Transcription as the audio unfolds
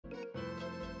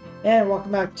And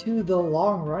welcome back to The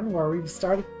Long Run, where we've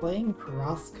started playing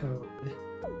CrossCode.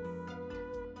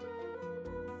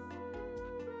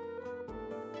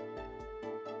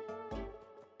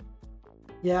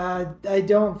 Yeah, I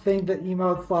don't think that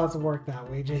emote slots work that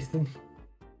way, Jason.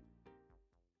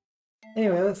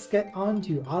 Anyway, let's get on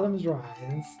to Autumn's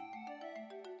Rise.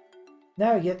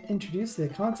 Now we get introduced to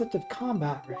the concept of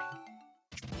combat rank.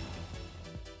 So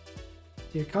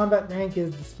your combat rank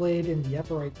is displayed in the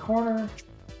upper right corner.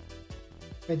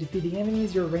 By defeating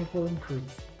enemies, your rank will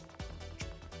increase.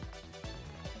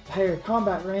 The higher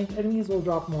combat rank, enemies will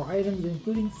drop more items,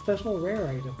 including special rare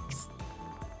items.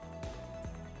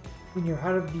 When you're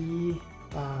out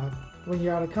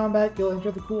of combat, you'll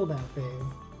enter the cooldown phase.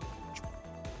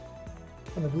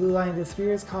 When the blue line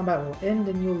disappears, combat will end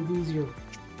and you'll lose your rank.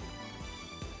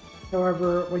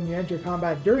 However, when you enter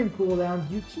combat during cooldown,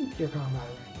 you keep your combat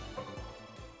rank.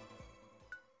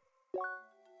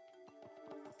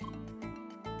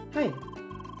 Hi!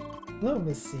 Hello,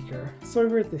 Miss Seeker.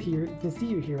 Sorry to see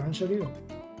you here on Shadow.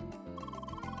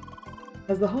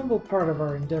 As the humble part of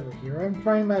our endeavor here, I'm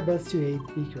trying my best to aid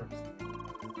Seekers.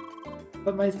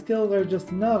 But my skills are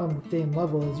just not on the same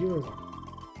level as yours are.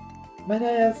 Might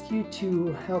I ask you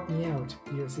to help me out,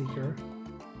 dear Seeker?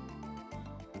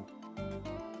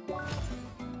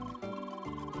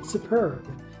 Superb.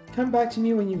 Come back to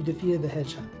me when you've defeated the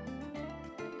hedgehog.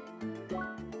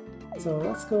 So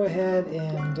let's go ahead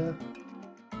and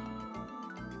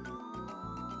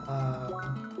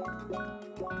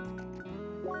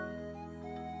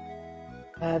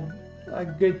add a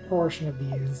good portion of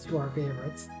these to our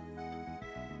favorites.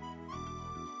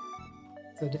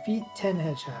 So defeat 10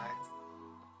 hedgehogs.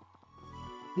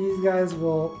 These guys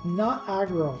will not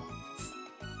aggro us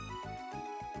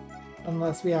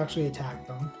unless we actually attack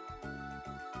them.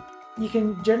 You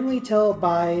can generally tell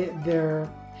by their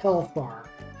health bar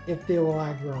if they will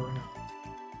aggro or not.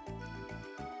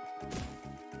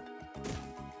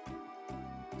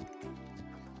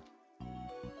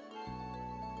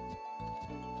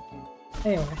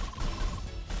 Anyway,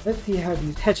 let's see how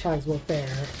these hedgehogs will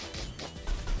fare.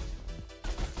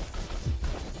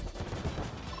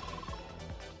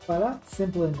 Voila,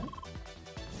 simple enough.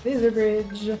 Laser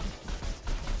bridge.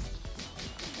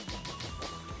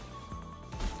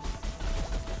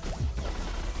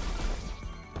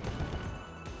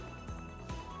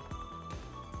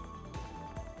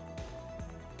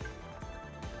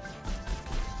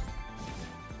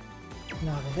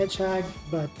 Not a hedgehog,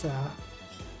 but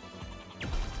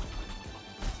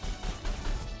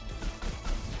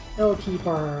it'll keep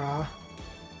our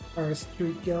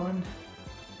streak going.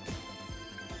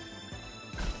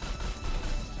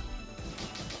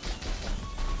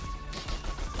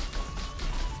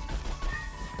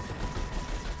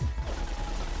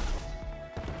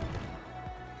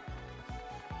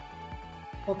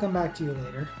 I'll come back to you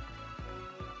later.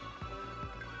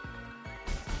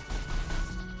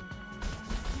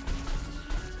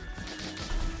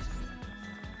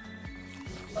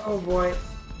 Oh boy.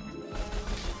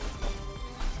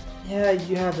 Yeah,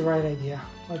 you have the right idea.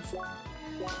 Let's eat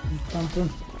something.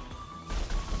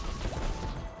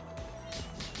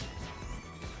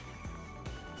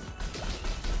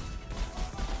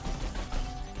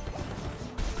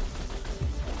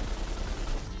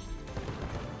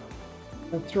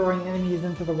 But throwing enemies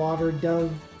into the water does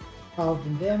cause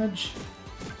them damage.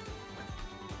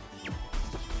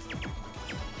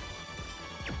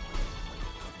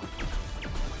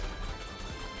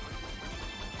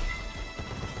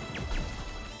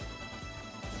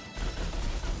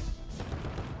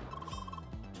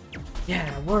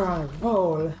 Yeah, we're on a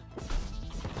roll.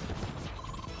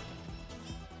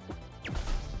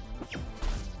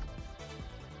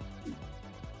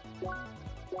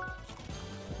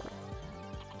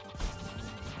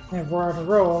 Yeah, we're on a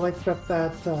roll, except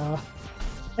that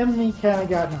Emily kind of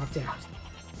got knocked out.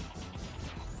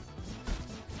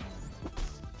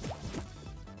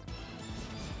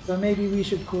 So maybe we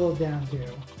should cool down too.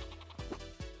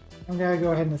 I'm gonna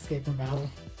go ahead and escape from battle.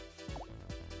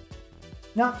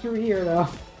 Not through here, though.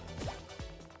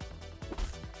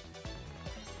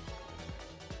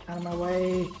 Out of my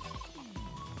way.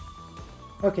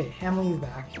 Okay, Emily's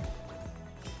back.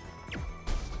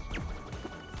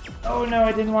 Oh no,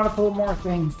 I didn't want to pull more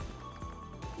things.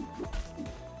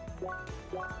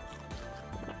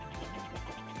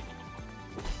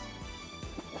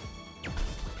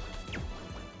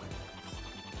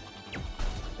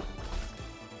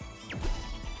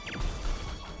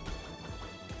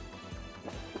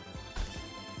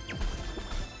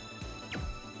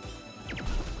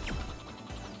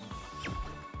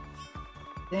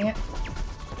 Dang it.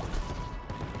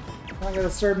 Not gonna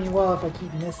serve me well if I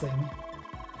keep missing.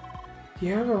 Do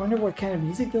you ever wonder what kind of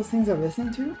music those things are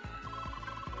listening to?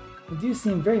 They do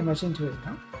seem very much into it,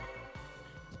 huh?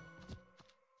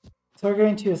 So we're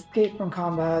going to escape from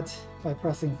combat by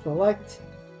pressing select.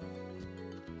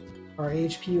 Our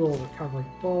HP will recover in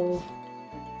full,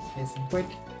 nice and quick,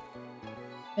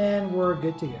 and we're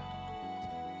good to go.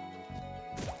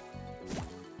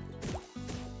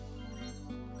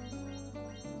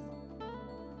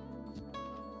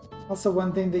 Also,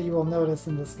 one thing that you will notice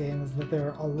in this game is that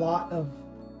there are a lot of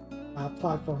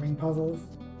platforming puzzles.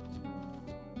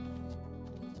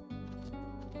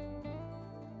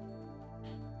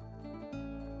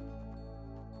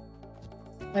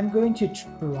 I'm going to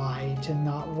try to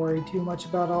not worry too much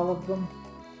about all of them.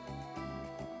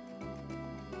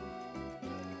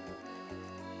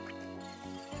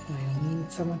 I need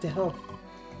someone to help.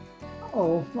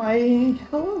 Oh,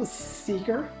 hello,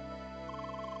 Seeker.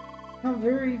 How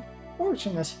very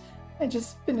fortunate. I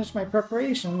just finished my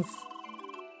preparations.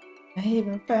 I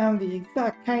even found the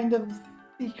exact kind of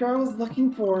Seeker I was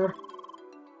looking for.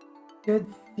 Good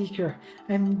Seeker.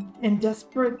 I'm in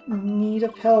desperate need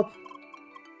of help.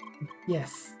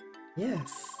 Yes.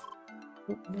 Yes.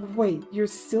 Wait, you're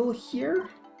still here?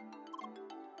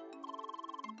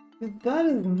 That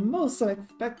is most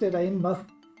unexpected, I must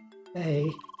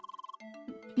say.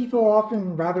 People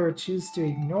often rather choose to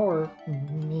ignore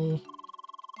me.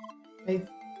 I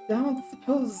don't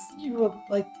suppose you would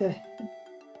like to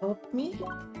help me?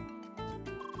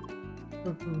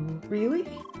 Really?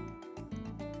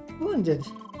 Splendid.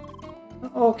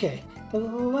 Okay,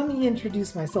 let me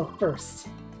introduce myself first.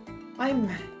 I'm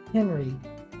Henry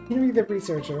the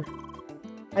researcher.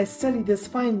 I study this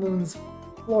fine moon's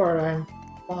flora and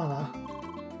fauna.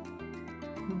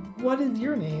 What is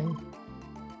your name?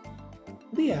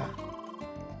 Leah.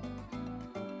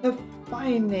 A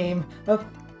fine name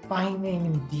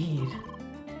indeed.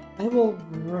 I will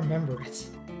remember it.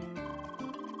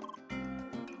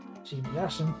 Gee,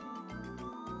 blushing.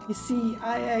 You see,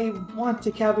 I want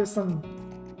to gather some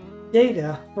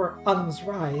data for Autumn's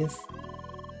Rise.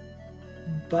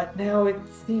 But now it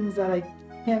seems that I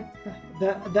can't,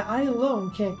 that I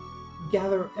alone can't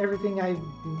gather everything I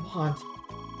want.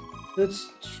 The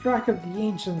track of the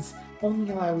ancients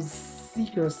only allows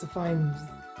seekers to find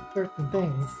certain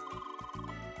things.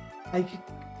 I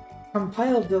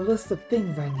compiled a list of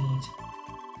things I need.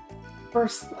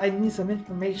 First, I need some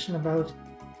information about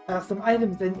some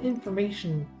items and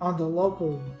information on the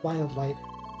local wildlife.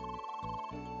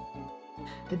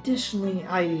 Additionally,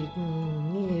 I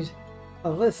need a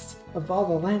list of all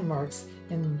the landmarks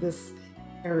in this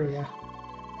area.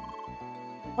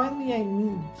 Finally, I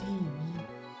need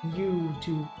you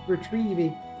to retrieve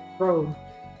a probe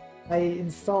I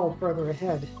installed further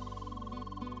ahead.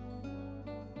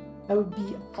 I would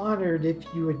be honored if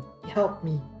you would help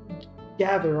me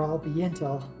gather all the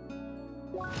intel.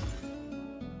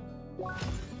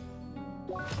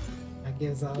 That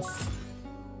gives us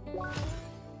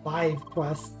 5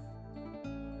 quests.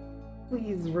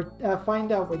 Please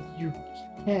find out what you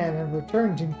can and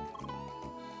return to me.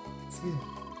 Excuse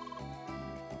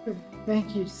me.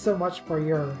 Thank you so much for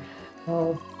your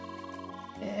help.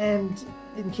 And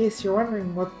in case you're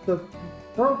wondering what the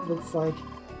probe looks like,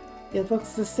 it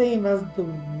looks the same as the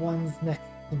ones next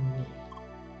to me.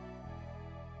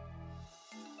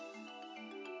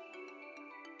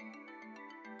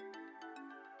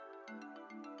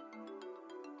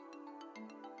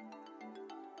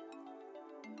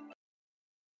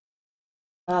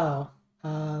 Oh,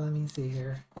 let me see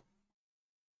here.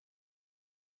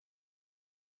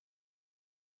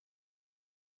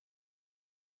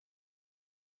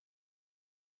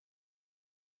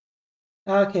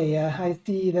 Okay, yeah, I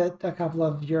see that a couple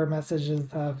of your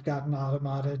messages have gotten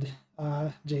automated,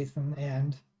 Jason,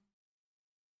 and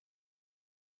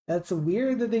that's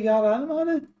weird that they got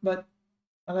automated, but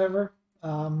whatever.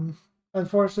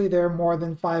 Unfortunately, they're more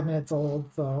than 5 minutes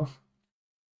old, so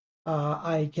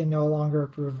I can no longer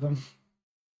approve them.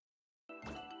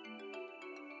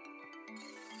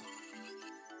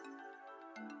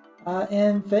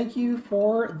 And thank you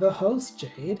for the host,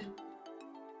 Jade.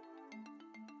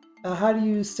 How do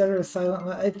you stutter a silent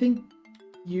letter? I think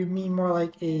you mean more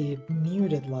like a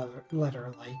muted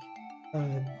letter like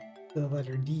the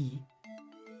letter D.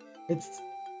 It's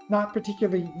not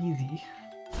particularly easy.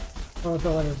 Or the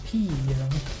letter P,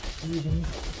 even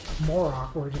more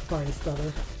awkward to try to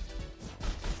stutter.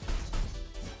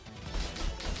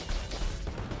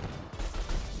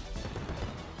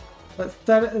 But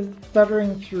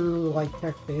stuttering through like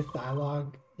text-based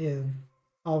dialogue is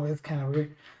always kind of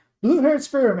weird. Blue-haired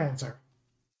Spheromancer.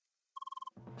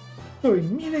 So we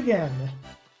meet again.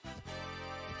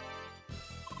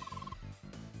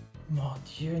 Oh,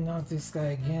 dear, not this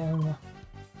guy again.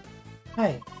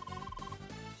 Hi.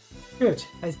 Good.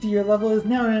 I see your level is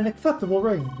now in an acceptable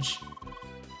range.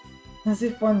 As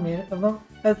if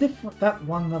that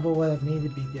one level would have made a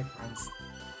big difference.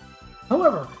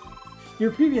 However,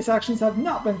 your previous actions have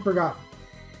not been forgotten.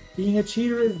 Being a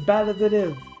cheater is bad as it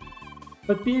is.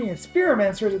 But being an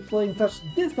experimenter displaying such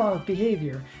dishonest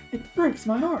behavior, it breaks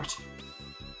my heart.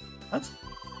 What?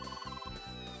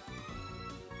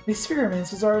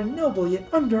 Experimenters are a noble yet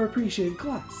underappreciated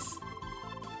class.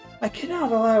 I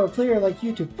cannot allow a player like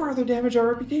you to further damage our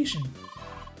reputation.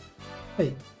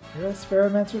 Wait, you're an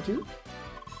experimenter too?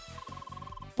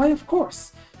 Why, of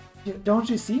course. Don't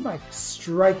you see my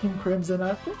striking crimson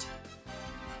outfit?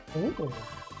 Oh.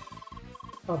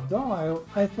 Pardon,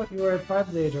 I thought you were a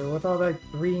triblader with all that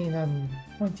green and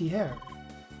pointy hair.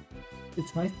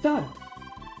 It's my style.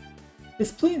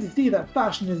 It's plain to see that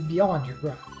fashion is beyond your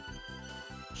grasp.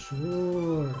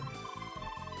 Sure.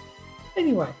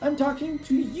 Anyway, I'm talking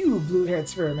to you, blue-haired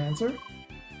Spheromancer.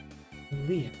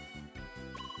 Liam.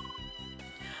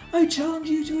 I challenge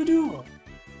you to a duel.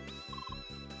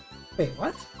 Wait,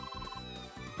 what?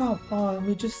 Come on,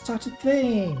 we just started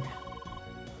playing.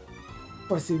 Of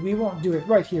course, we won't do it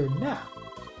right here now.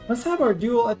 Let's have our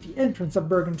duel at the entrance of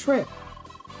Bergen Trail.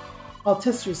 I'll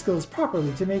test your skills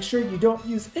properly to make sure you don't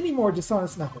use any more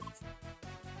dishonest methods.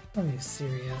 Are you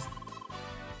serious?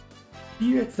 Do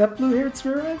you accept blue-haired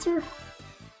Spheromancer?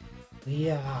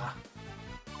 Yeah.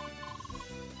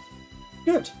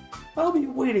 Good. I'll be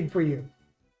waiting for you.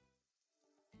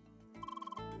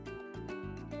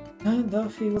 And the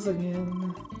feels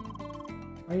again.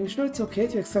 Are you sure it's okay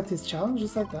to accept his challenge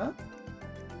just like that?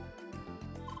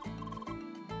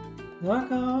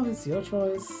 Knockoff, it's your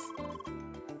choice.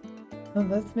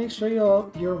 And let's make sure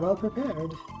you're well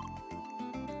prepared.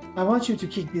 I want you to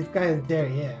kick this guy's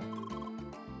derriere.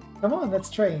 Come on, let's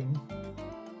train.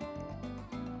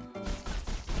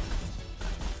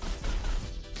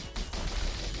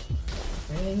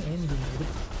 Training indeed.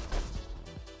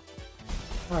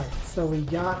 Alright, so we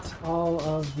got all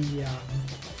of the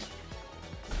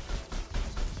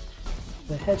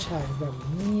hedgehogs that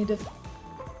we need.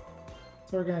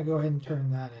 So we're gonna go ahead and turn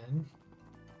that in.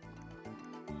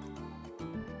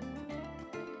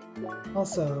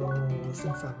 Also,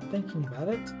 since I'm thinking about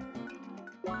it,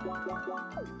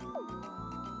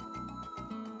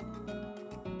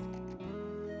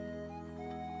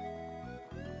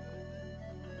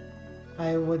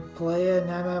 I would play an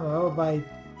MMO by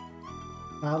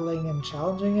battling and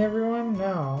challenging everyone?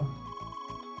 No.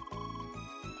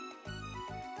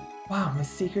 Wow, Miss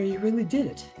Seeker, you really did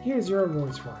it. Here's your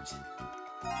rewards for it.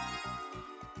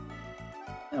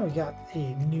 Now we got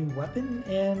a new weapon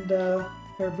and a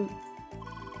pair of boots.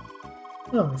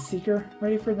 Hello, Miss Seeker.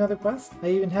 Ready for another quest? I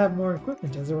even have more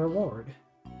equipment as a reward.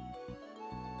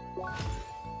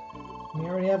 We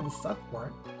already have the stuff for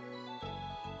it.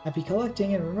 Happy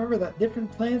collecting, and remember that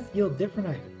different plants yield different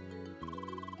items.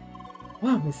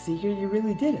 Wow, Miss Seeker, you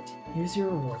really did it. Here's your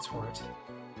rewards for it.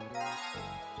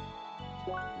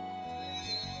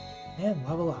 And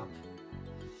level up.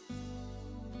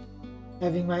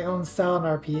 Having my own style in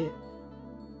RP.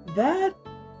 That?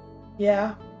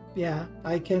 Yeah,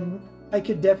 I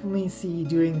could definitely see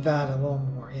doing that a little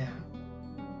more, yeah.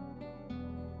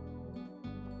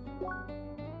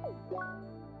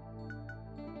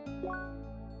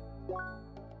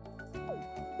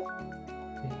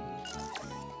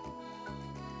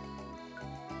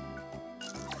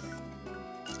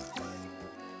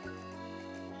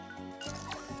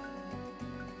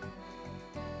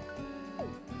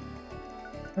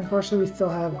 Unfortunately, we still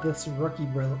have this rookie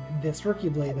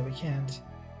blade that we can't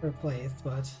replace,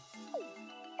 but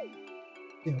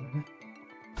soon.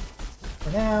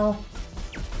 For now,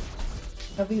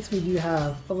 at least we do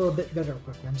have a little bit better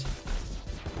equipment.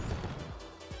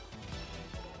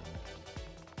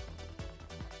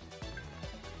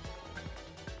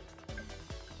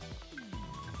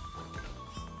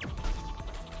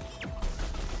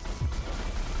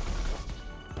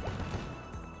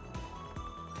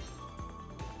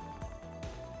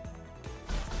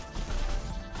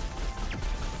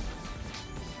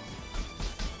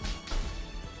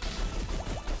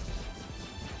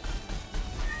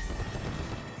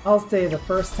 I'll say the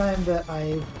first time that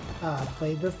I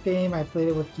played this game, I played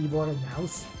it with keyboard and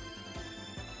mouse.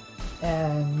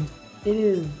 And it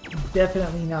is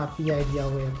definitely not the ideal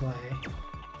way to play.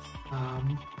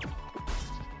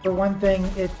 For one thing,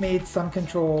 it made some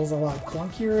controls a lot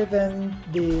clunkier than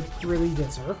they really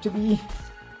deserve to be.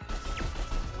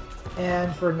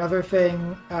 And for another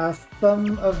thing,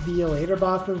 some of the later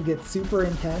bosses get super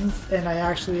intense, and I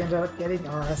actually ended up getting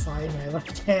RSI in my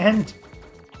left hand.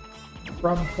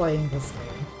 from playing this game.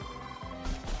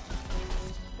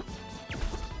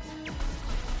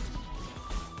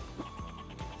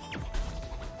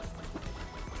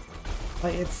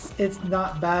 Like it's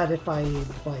not bad if I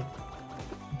like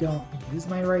don't use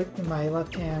my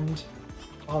left hand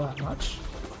all that much.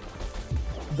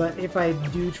 But if I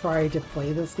do try to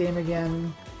play this game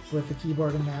again with the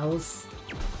keyboard and mouse,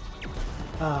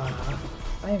 I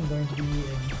am going to be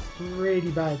in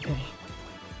pretty bad pain.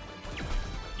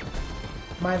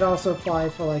 Might also apply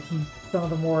for like some of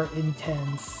the more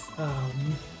intense. Oh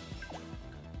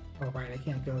right, I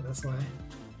can't go this way.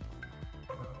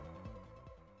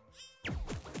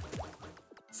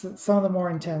 So, some of the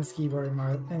more intense keyboard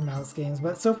and mouse games,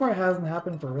 but so far it hasn't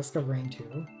happened for Risk of Rain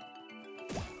 2.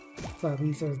 So at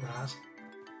least there's that.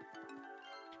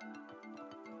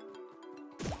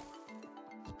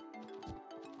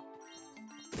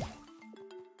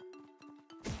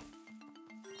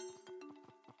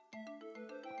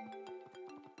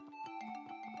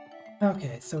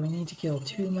 Okay, so we need to kill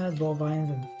 2 mad bovines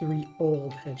and 3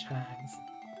 old hedgehogs.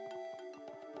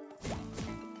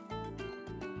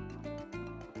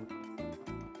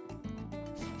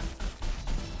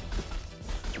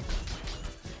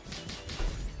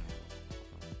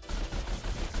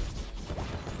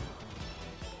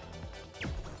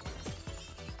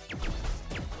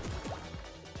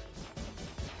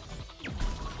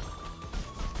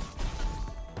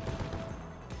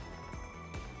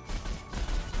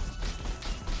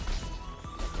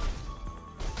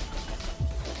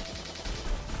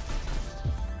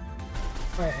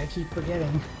 Alright, I keep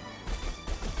forgetting.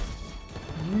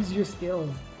 Use your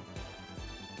skills.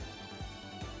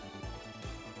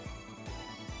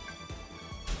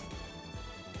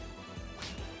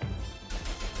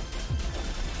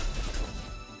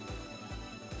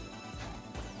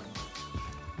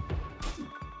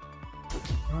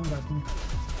 Wrong button.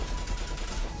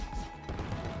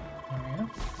 There we go.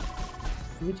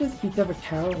 Did we just beat up a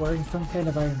cow wearing some kind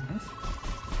of iron mask?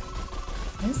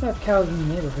 I used to have cows in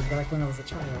the neighborhood back when I was a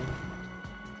child.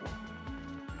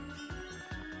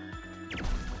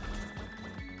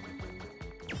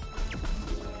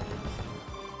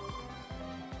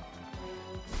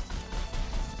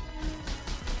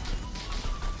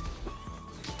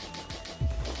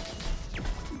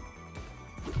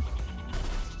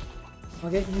 I'll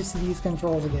get used to these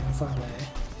controls again someday.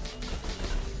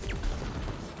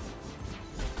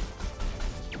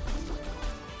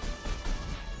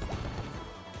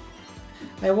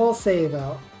 I will say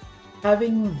though,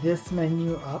 having this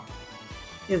menu up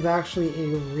is actually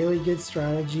a really good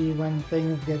strategy when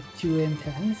things get too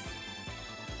intense,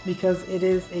 because it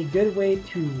is a good way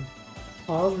to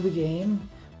pause the game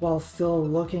while still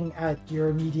looking at your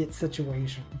immediate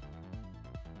situation.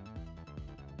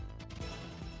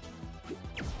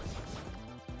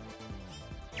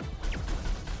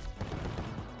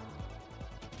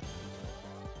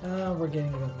 We're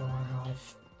getting a bit low on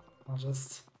health. I'll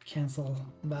just cancel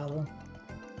battle.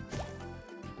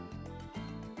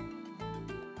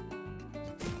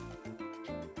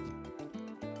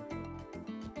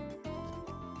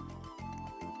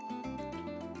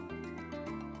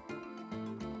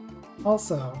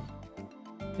 Also,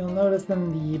 you'll notice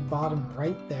in the bottom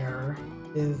right there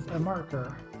is a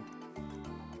marker.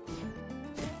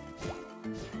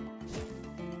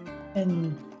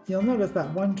 And you'll notice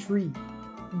that one tree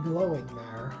glowing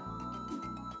there.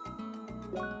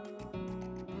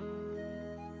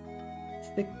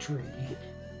 Stick tree.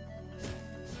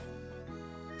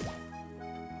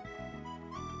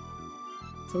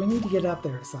 So we need to get up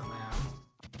there somehow.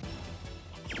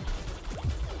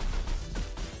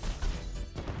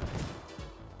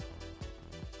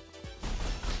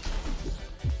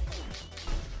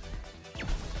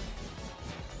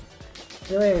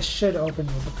 Really, I should open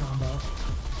with a combo.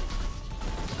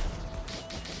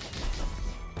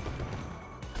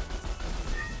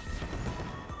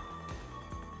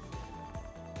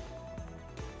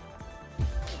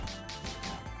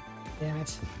 Damn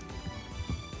it.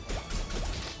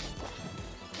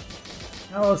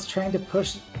 I was trying to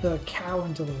push the cow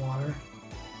into the water.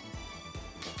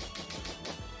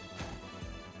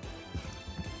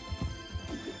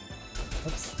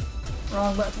 Oops.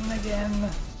 Wrong button again.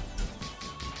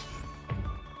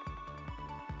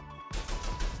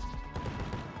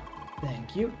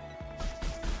 Thank you.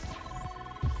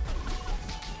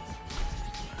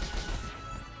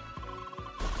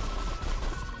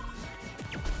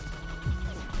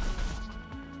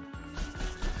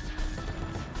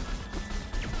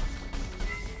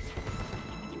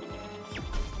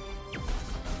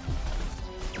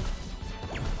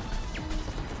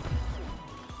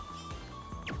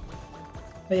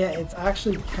 But yeah, it's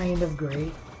actually kind of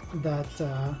great that,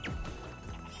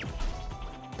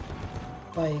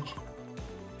 like,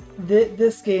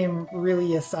 this game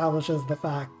really establishes the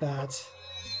fact that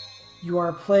you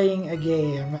are playing a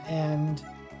game and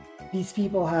these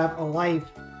people have a life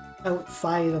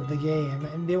outside of the game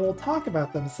and they will talk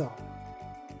about themselves.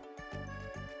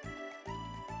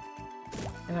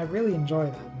 And I really enjoy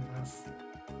that in this.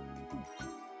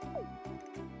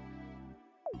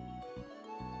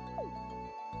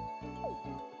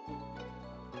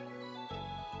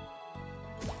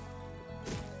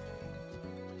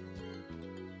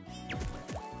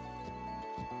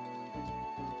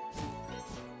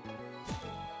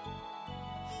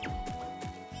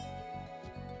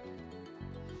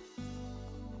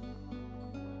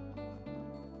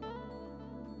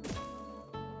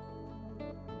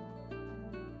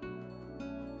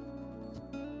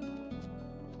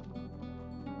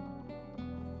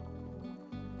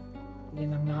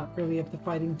 And I'm not really up to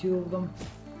fighting two of them.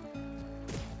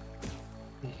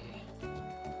 Can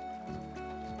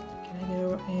I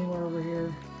go anywhere over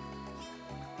here?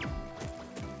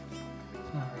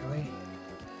 Not really.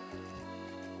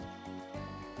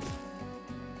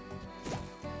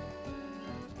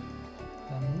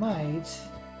 I might.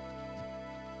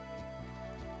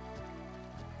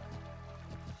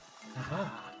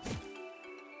 Aha.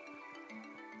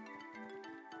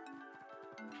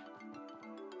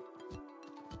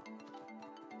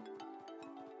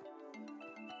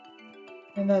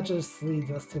 And that just leads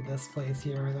us to this place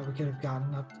here that we could have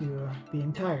gotten up to the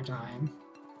entire time.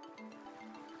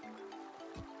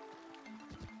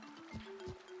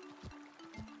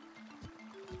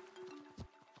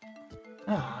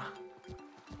 Ah.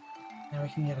 Now we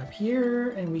can get up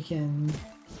here and we can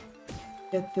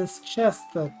get this chest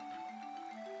that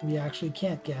we actually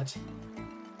can't get.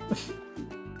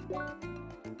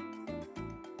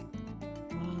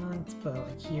 Let's put it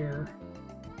like here.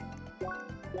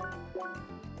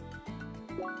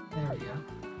 There we go.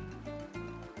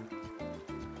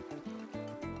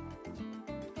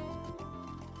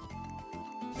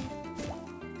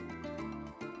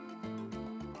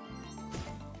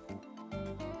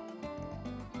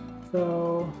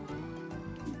 So,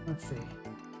 let's see.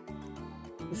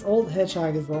 This old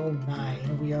hedgehog is level 9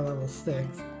 and we are level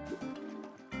 6.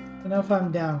 I don't know if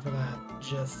I'm down for that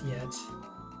just yet.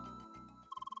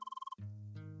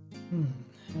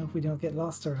 I hope we don't get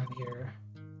lost around here.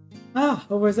 Ah,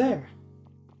 over there!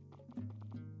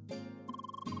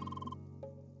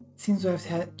 Seems we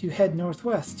have to head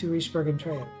northwest to reach Bergen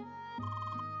Trail.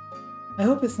 I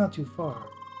hope it's not too far.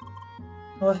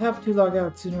 I'll have to log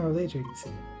out sooner or later, you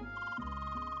see.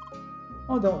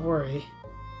 Oh, don't worry.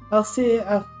 I'll stay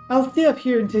up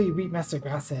here until you beat Master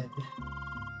Grasshead.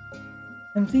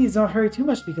 And please don't hurry too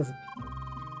much because of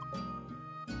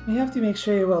me. You have to make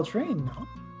sure you're well trained, no?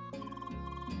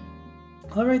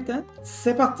 Alright then,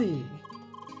 c'est parti!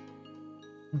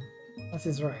 That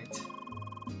is right.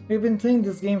 We've been playing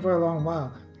this game for a long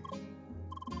while now.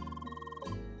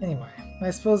 Anyway,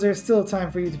 I suppose there's still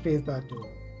time for you to face that duel.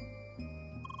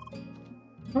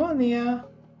 Come on, Nia!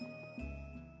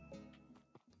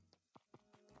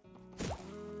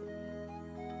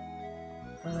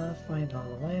 Find all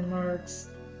the landmarks.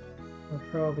 We're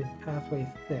probably pathway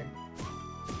thick.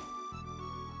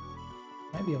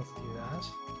 Might be able to do that.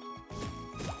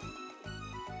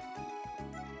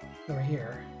 Over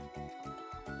here.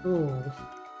 Ooh.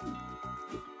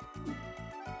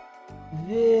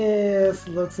 This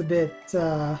looks a bit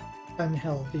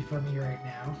unhealthy for me right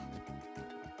now.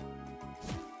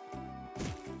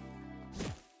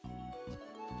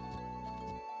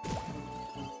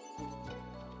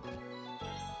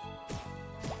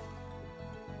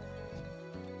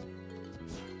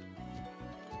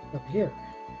 Up here.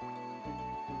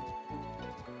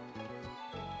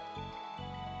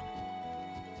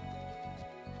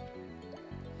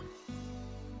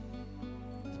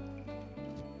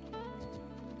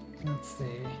 Let's see.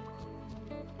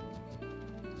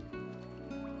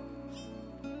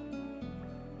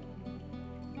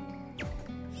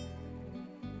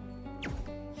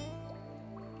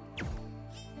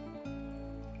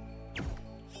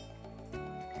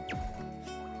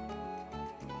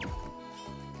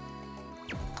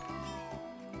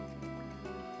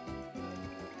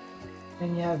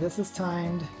 And yeah, this is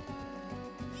timed.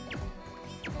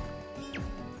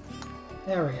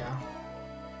 There we go.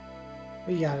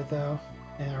 We got it though.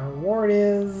 And our reward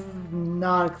is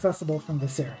not accessible from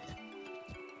this area.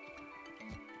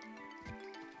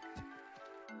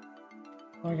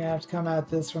 We're gonna have to come at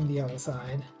this from the other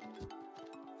side.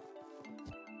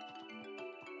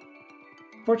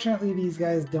 Fortunately, these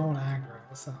guys don't aggro,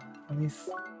 so at least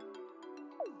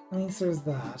At least there's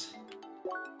that.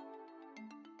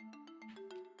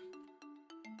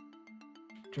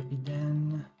 Drippy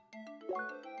Den.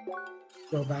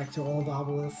 Go back to Old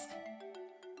Obelisk.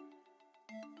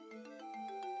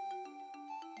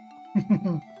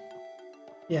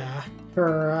 Yeah,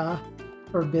 her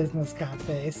business cat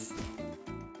face.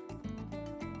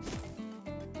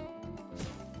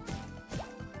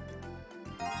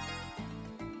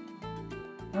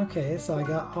 Okay, so I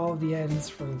got all the items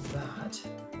for that.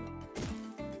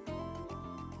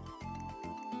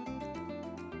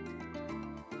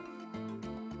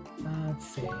 Let's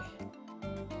see.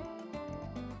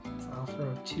 So I'll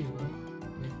throw 2.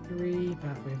 Pathway 3,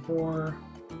 pathway 4.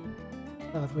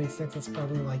 Pathway 6 is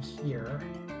probably like here.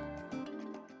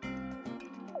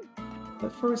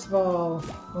 But first of all,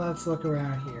 let's look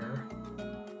around here.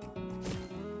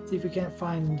 See if we can't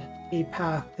find a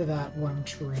path to that one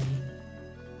tree.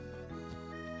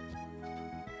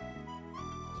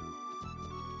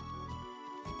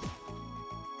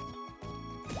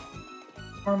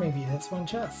 Or maybe this one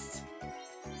chest.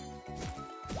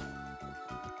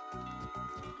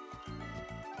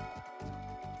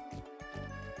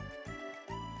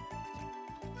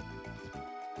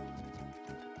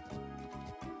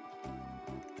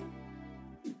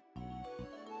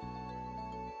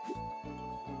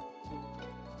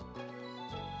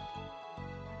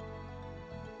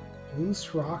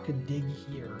 Loose rock and dig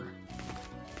here.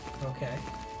 Okay.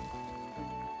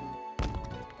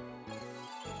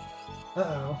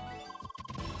 Uh-oh.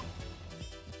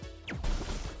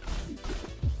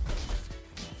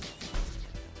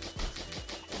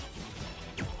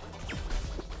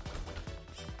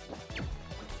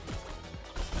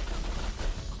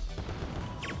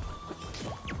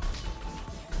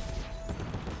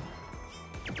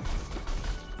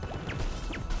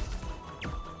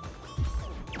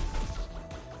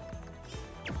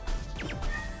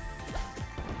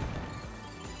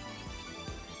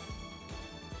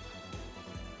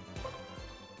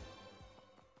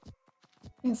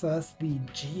 So that's the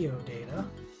geodata.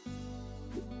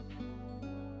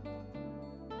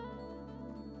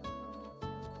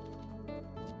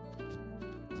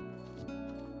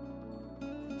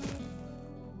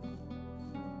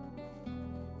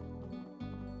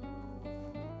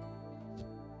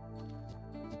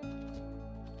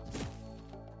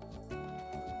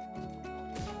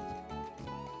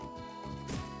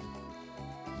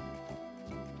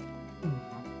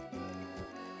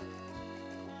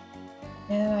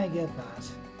 And I get that.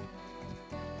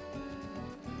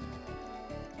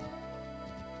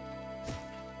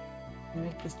 Can I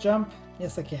make this jump?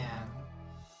 Yes, I can.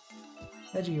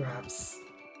 Veggie wraps.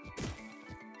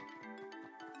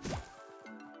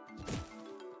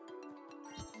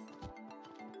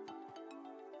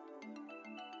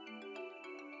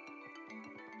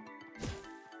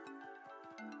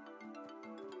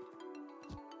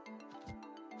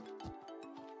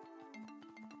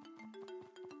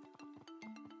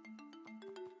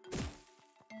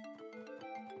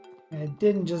 I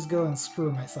didn't just go and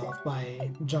screw myself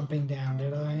by jumping down,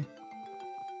 did I?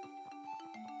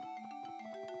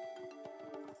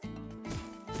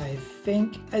 I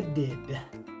think I did.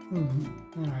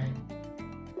 Alright.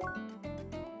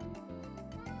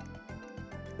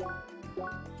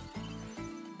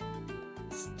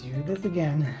 Let's do this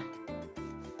again.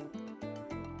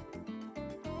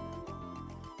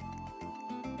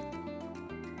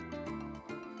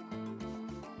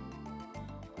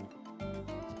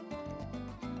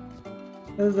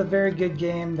 This is a very good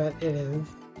game, but it is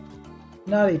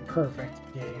not a perfect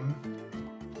game.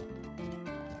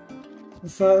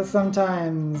 So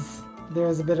sometimes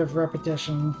there's a bit of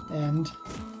repetition and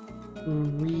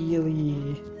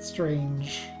really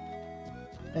strange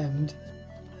and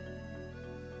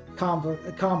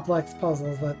complex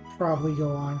puzzles that probably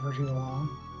go on for too long.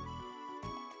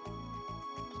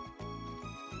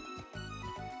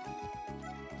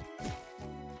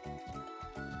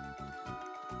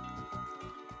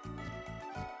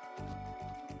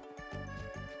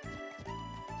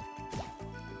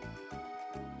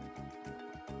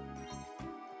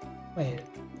 Wait,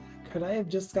 could I have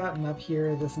just gotten up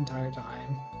here this entire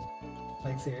time?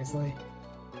 Like, seriously?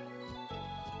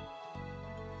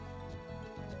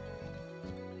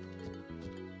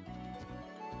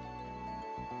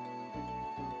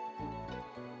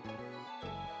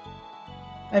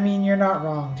 I mean, you're not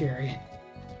wrong, Terry.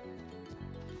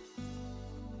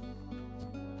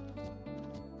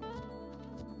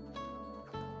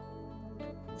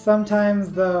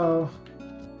 Sometimes, though,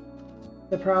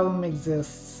 the problem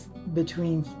exists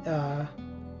between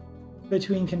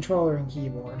controller and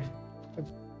keyboard,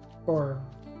 or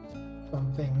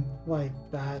something like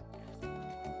that.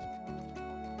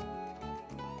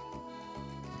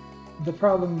 the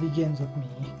problem begins with me.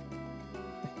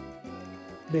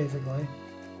 Basically.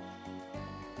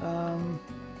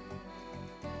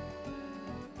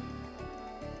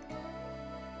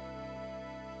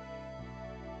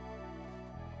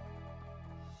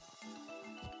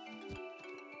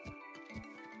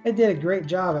 I did a great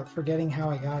job at forgetting how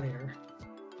I got here.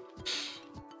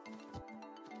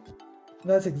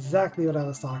 That's exactly what I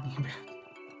was talking about.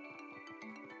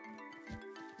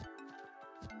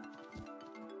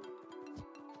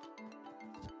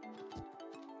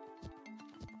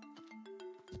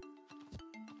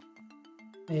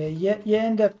 Yeah, you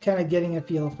end up kind of getting a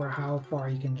feel for how far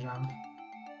you can jump.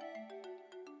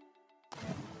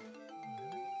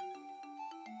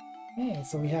 Okay,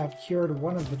 so we have cured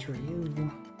one of the trees.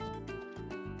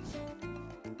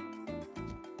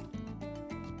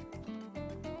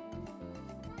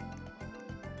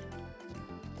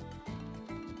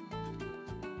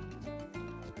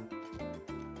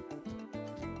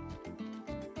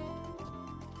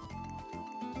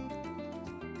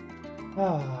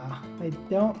 I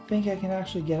don't think I can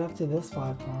actually get up to this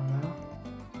platform now.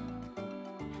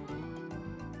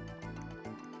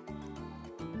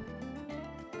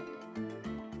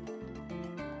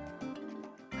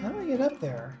 How do I get up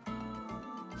there?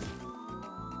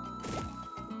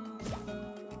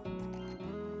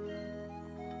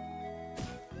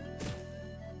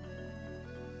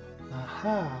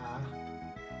 Aha!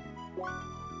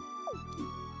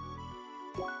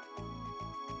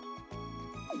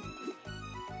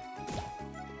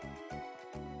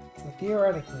 So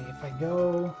theoretically, if I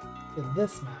go to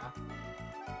this map,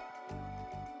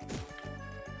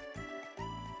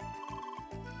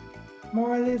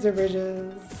 more laser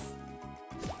bridges!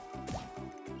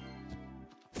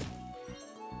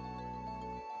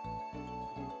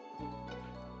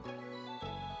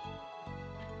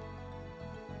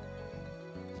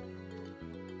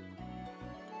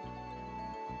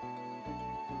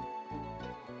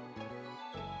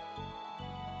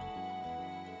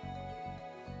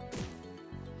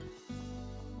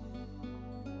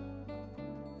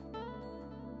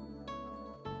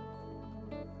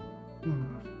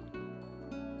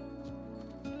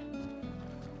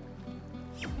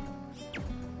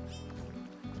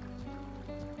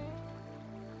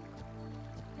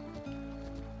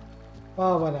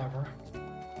 Well, whatever.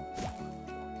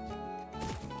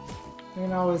 We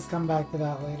can always come back to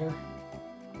that later.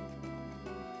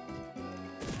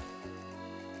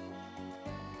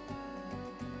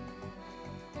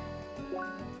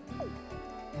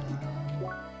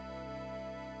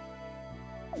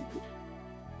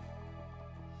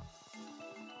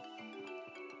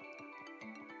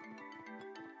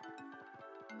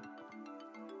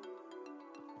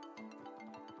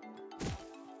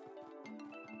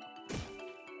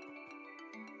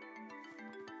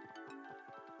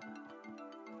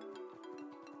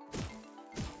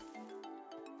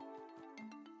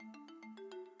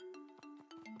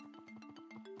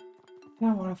 I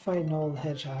don't want to fight an old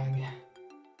hedgehog.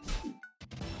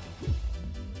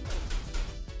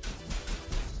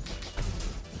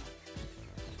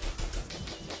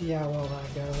 See how well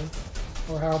that goes.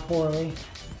 Or how poorly,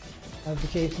 as the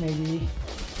case may be.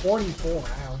 44,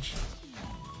 ouch.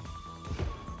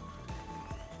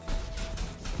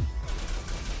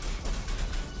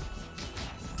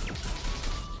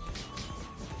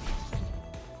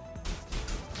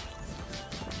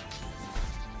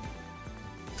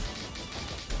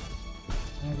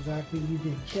 Exactly, you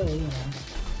did kill Ian.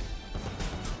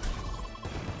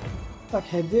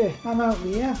 Okay, dude, I'm out,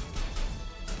 Leah.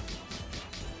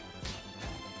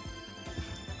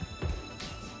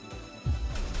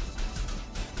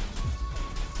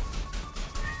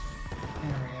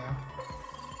 There we go.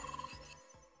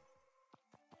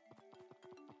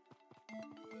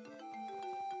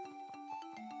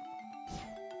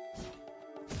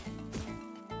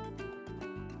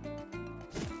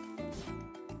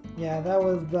 Yeah, that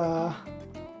was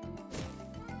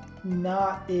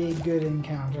not a good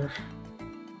encounter.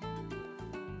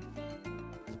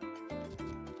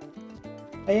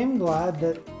 I am glad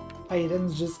that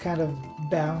items just kind of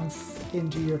bounce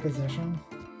into your position.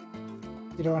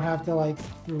 You don't have to like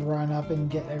run up and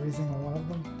get every single one of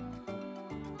them.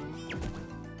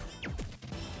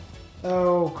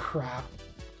 Oh crap.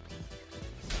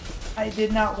 I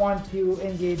did not want to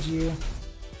engage you.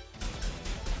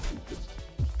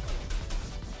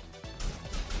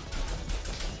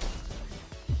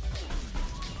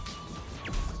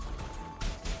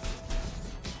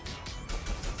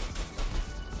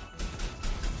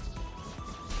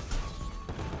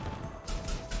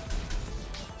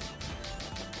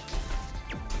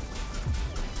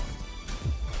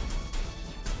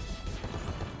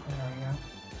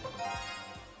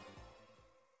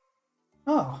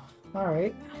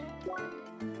 Alright.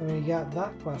 So we got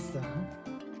that quest done.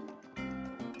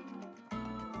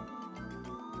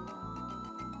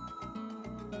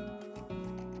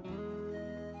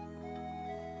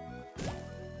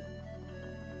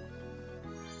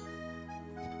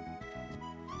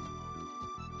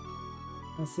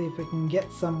 Let's see if we can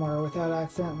get somewhere without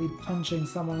accidentally punching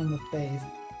someone in the face.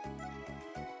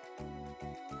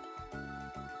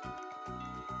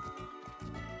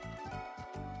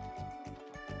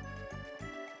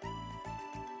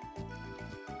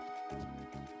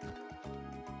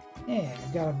 Yeah,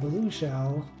 I got a blue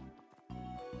shell.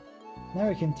 Now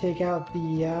we can take out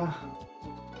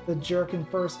the jerk in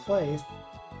first place.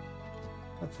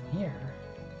 What's in here?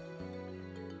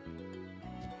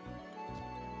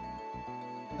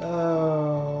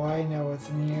 Oh, I know what's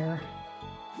in here.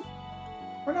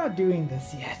 We're not doing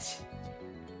this yet.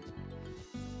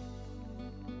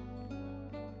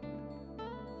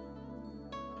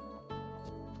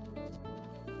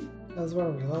 That's what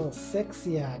are we, level 6?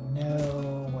 Yeah,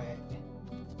 no way.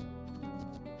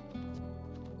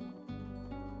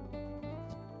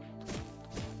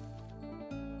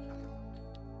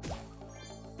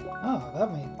 Oh,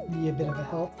 that might be a bit of a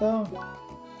help though.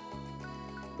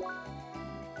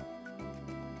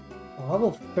 A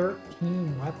level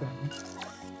 13 weapon.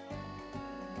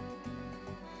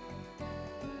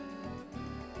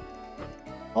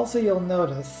 Also, you'll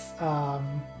notice,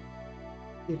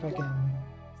 see if I can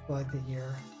select it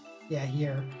here. Yeah,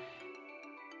 here.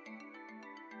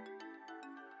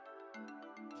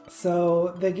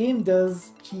 So the game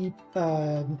does keep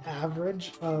an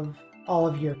average of all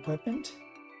of your equipment,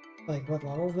 like what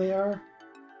levels they are.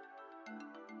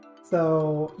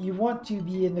 So you want to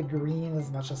be in the green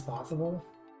as much as possible.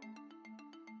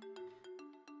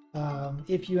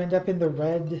 If you end up in the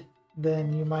red,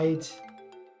 then you might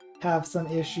have some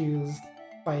issues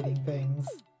fighting things.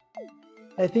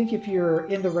 I think if you're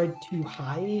in the red too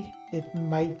high, it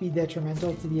might be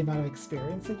detrimental to the amount of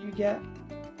experience that you get.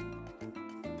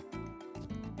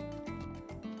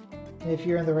 And if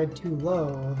you're in the red too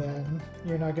low, then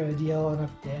you're not going to deal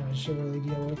enough damage to really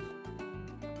deal with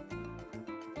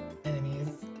enemies.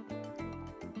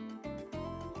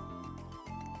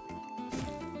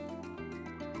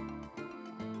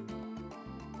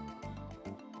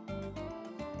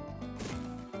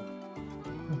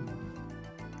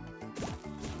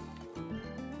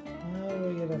 How do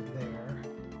we get up there?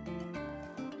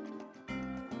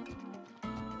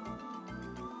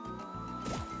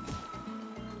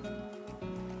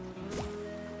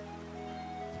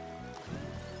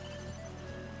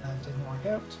 That didn't work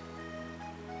out.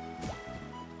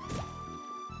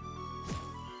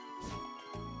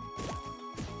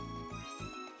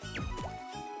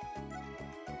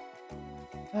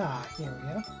 Ah, here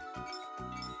we go.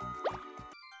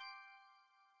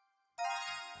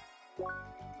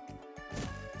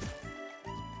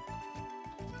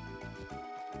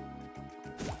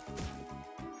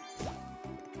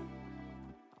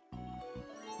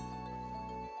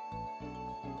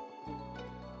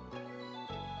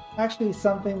 Actually,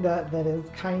 something that is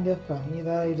kind of funny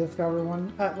that I discovered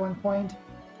at one point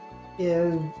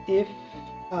is if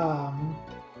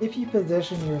you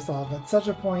position yourself at such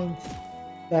a point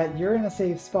that you're in a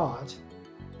safe spot,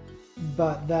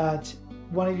 but that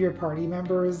one of your party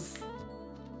members,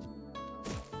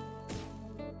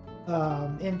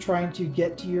 in trying to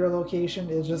get to your location,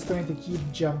 is just going to keep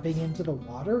jumping into the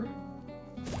water,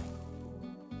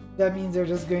 that means they're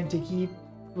just going to keep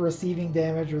receiving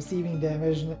damage,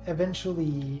 and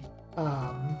eventually,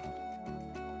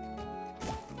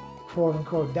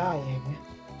 quote-unquote dying.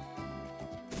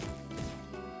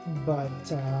 But,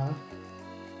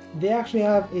 they actually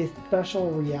have a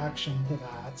special reaction to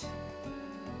that.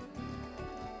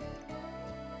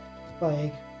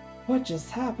 Like, what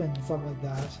just happened? Something like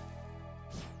that.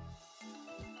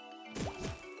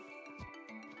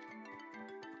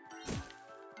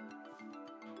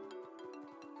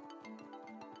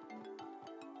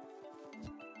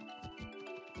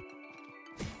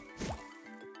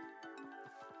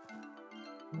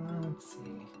 Let's see.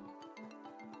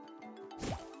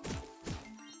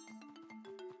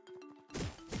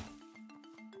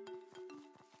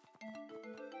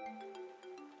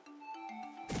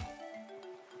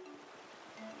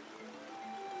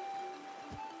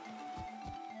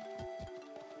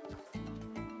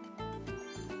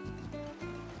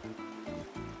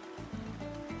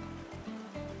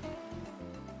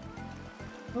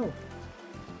 Oh,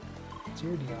 it's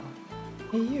your deal.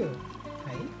 Hey you!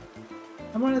 Hey?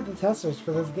 I'm one of the testers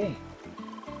for this game.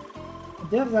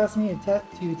 The devs asked me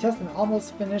to test an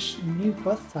almost finished new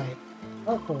quest type,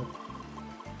 Scarlet.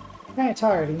 I'm kinda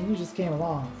tired and you just came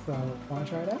along, so wanna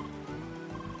try it out?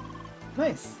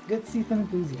 Nice! Good to see some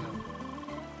enthusiasm.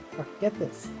 Get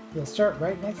this, you'll start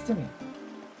right next to me.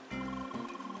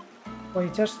 When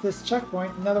you touch this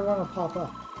checkpoint, another one will pop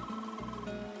up.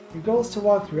 Your goal is to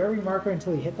walk through every marker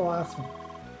until you hit the last one.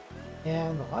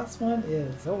 And the last one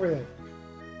is over there.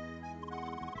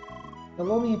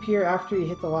 It'll only appear after you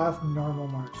hit the last normal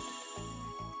marker.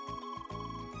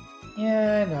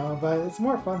 Yeah, I know, but it's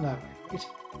more fun that way, right?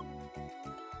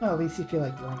 Well, at least you feel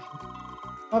like running.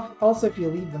 Also, if you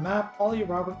leave the map, all your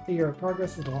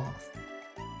progress is lost.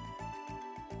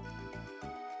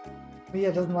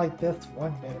 Leah doesn't like this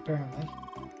one bit, apparently.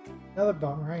 Another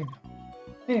bummer, I know.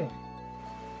 Anyway.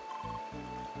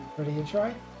 Ready to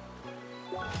try?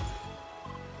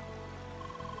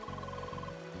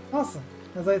 Awesome.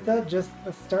 As I said, just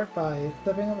start by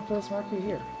stepping on the first marker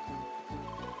here.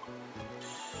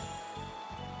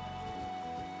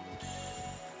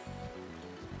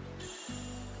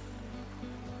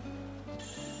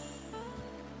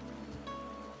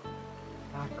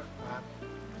 Ah, crap.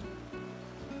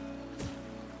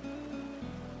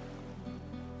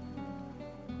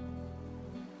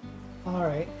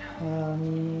 Alright, let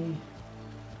me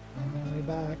find my way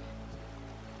back.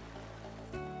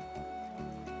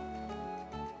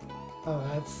 Oh,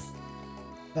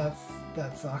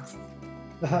 that sucks.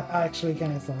 That actually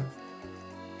kind of sucks.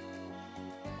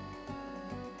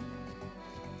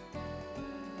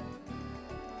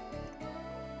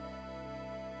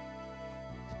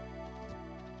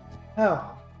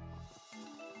 Oh.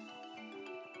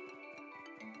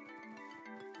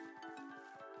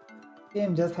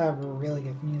 Game does have really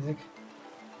good music.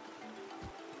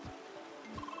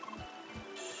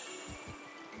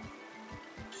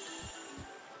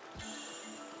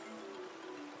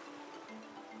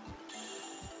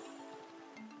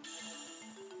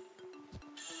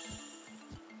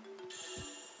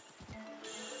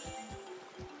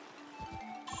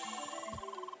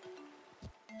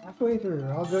 Halfway through,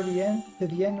 I'll go to the end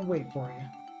and wait for you.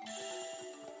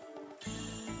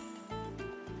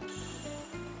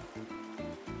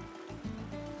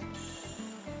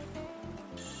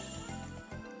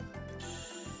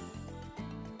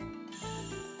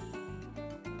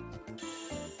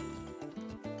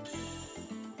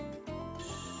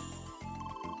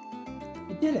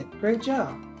 You did it! Great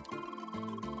job!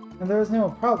 And there was no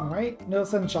problem, right? No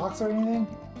sudden shocks or anything?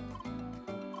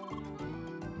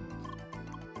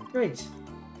 Great.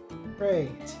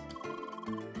 Great.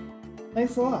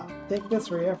 Thanks a lot. Take this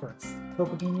for your efforts.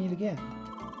 Hope we can meet again.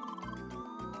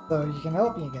 So you can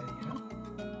help me again, you know?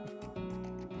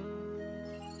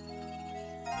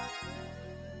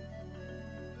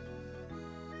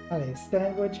 Alright,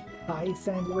 sandwich, high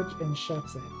sandwich, and chef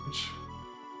sandwich.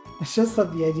 I just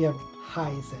love the idea of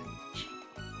high sandwich.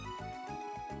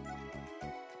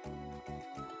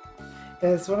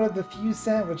 It's one of the few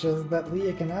sandwiches that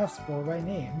Leah can ask for by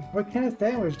name. What kind of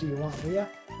sandwich do you want, Leah?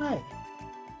 Hi.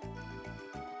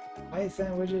 High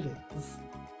sandwich it is.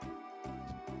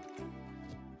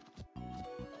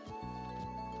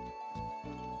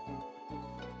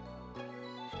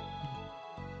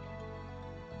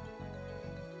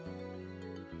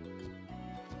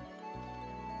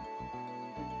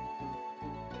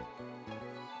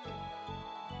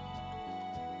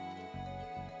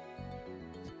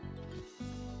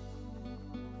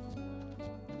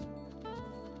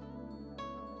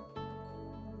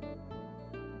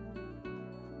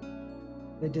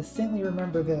 I distinctly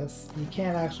remember this. You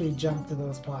can't actually jump to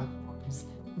those platforms.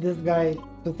 This guy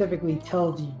specifically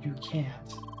tells you you can't.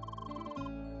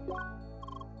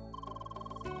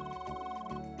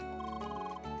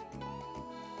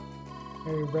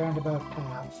 Very roundabout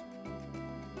path.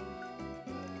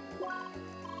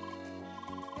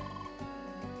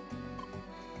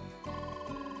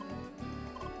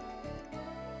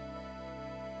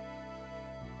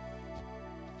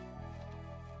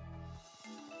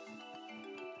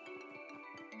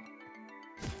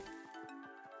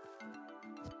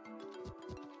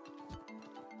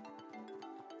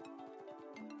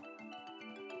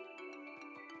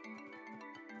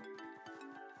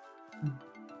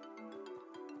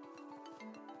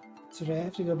 So do I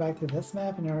have to go back to this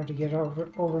map in order to get over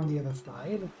on the other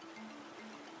side?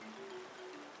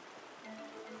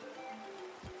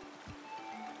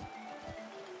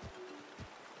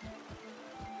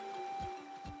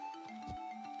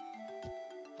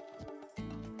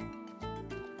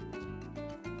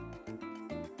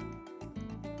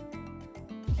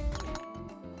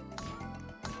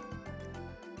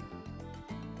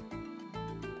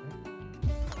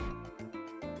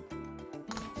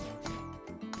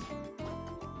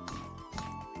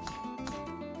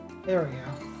 There we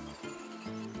go.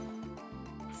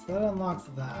 so that unlocks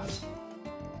that.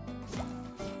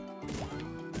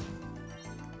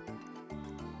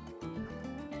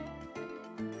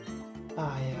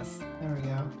 Ah, yes. There we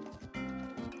go.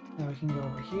 Now we can go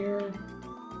over here.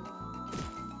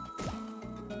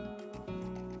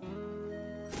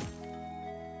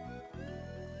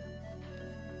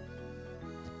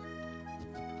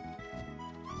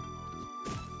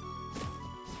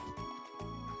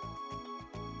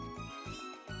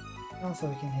 Also,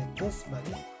 we can hit this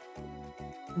button.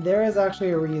 There is actually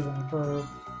a reason for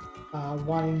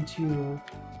wanting to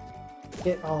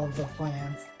hit all of the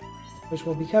plants, which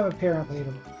will become apparent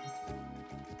later.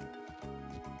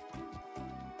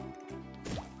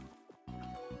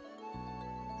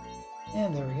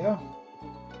 And there we go.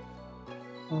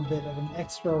 A little bit of an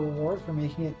extra reward for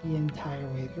making it the entire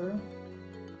way through.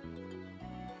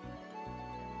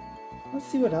 Let's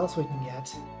see what else we can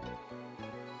get.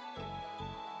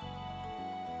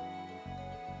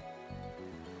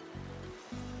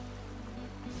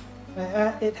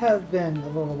 It has been a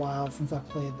little while since I've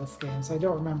played this game, so I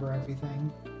don't remember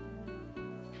everything.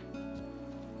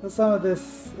 But some of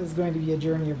this is going to be a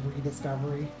journey of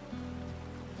rediscovery.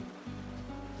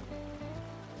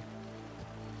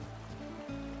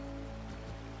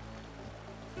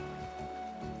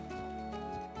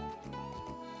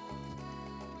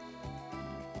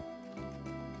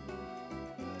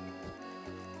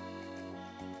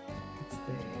 Let's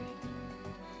see.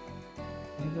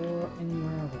 Can I go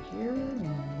anywhere over here?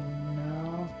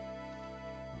 No.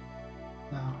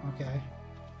 No, okay.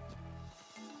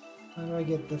 How do I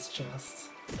get this chest?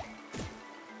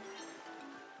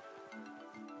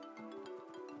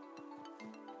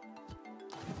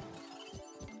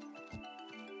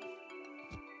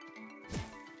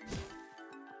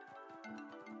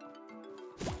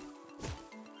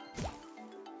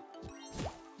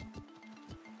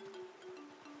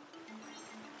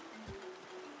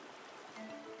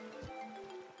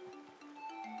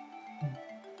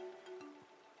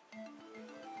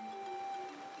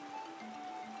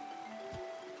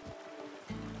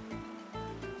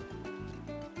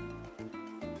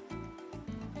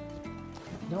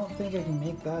 I don't think I can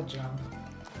make that jump.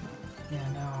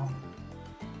 Yeah, no.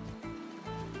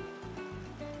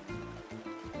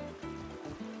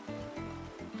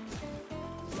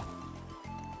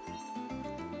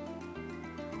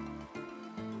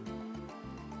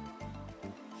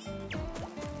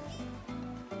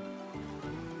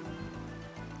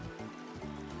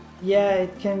 Yeah,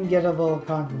 it can get a little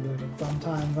convoluted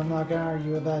sometimes. I'm not gonna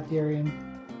argue with that, Tyrion.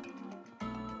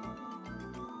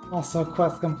 Also,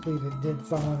 quest completed did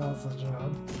someone else's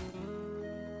job.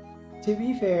 To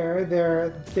be fair,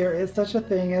 there is such a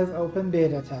thing as open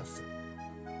beta testing.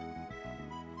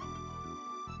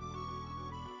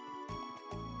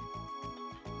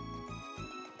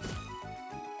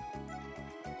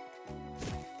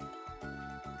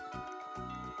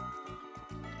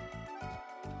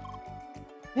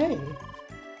 Hey,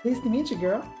 pleased to meet you,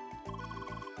 girl.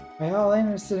 Are y'all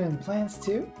interested in plants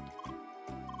too?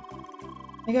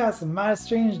 You got some mighty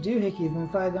strange doohickeys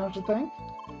inside, don't you think?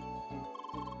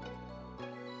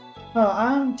 Well,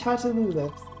 I'm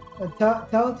Tatulips.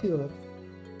 Talatulips.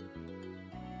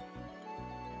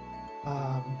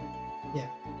 Yeah.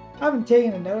 I've been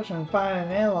taking a notion of finding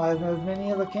and analyzing as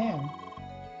many as I can.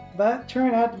 But it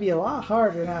turned out to be a lot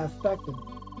harder than I expected.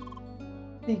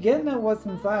 See, getting at what's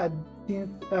inside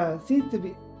seems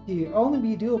to only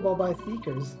be doable by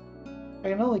seekers. I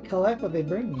can only collect what they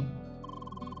bring me.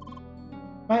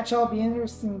 Might y'all be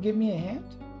interested in giving me a hand?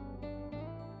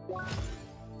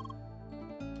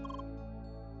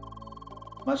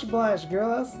 Much obliged,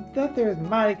 girl. That there is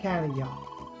mighty kind of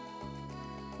y'all.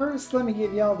 First, let me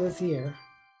give y'all this here.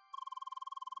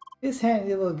 This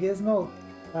handy little gizmo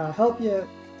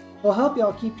will help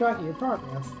y'all keep track of your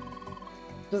progress.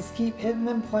 Just keep hitting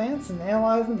them plants and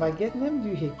analyzing by getting them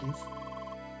doohickeys.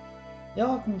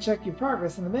 Y'all can check your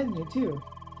progress in the menu too.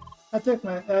 I took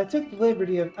the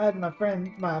liberty of adding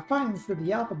my findings to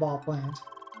the alpha ball plant.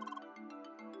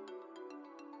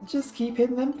 Just keep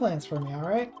hitting them plants for me,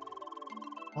 alright?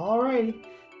 Alrighty.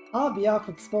 I'll be off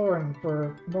exploring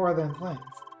for more than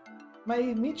plants. Might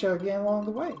even meet you again along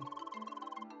the way.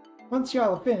 Once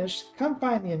y'all are finished, come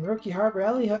find me in Rookie Harbor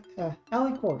Alley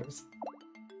quarters.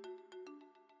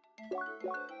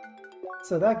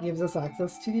 So that gives us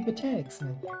access to the botanics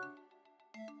menu.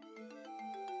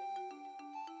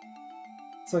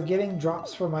 So getting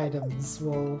drops from items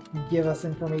will give us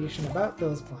information about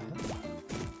those plants.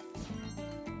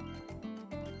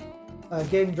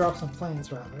 Getting drops from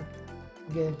plants, rather.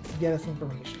 Get us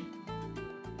information.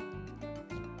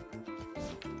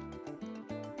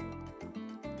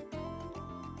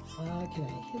 can I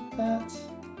hit that?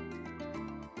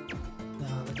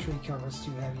 No, the tree cover's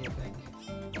too heavy, I think.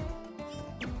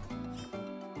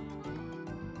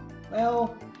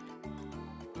 Well,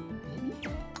 maybe?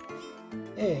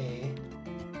 Hey.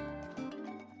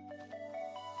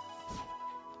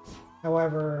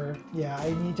 However, yeah,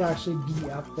 I need to actually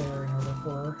be up there in order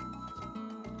for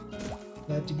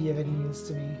that to be of any use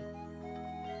to me.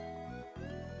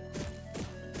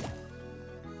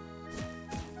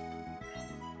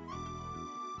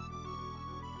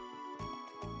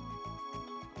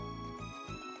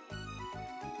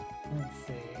 Let's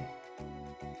see.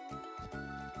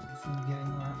 So I'm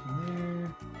getting more from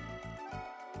there.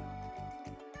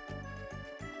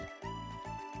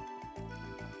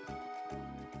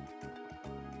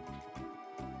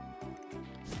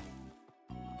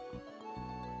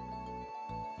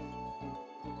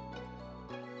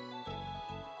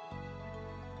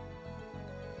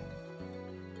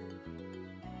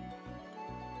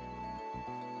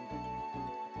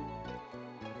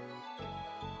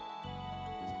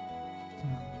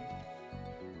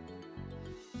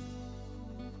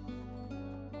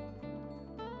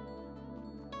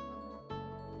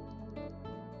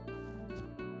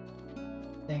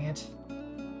 Dang it.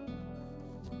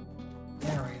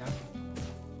 There we go.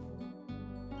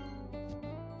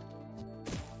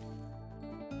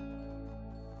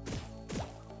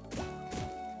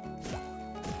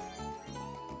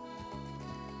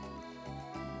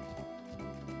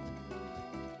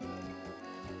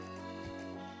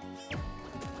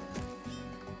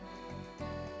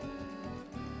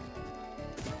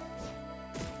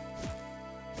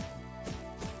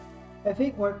 I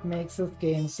think what makes this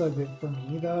game so good for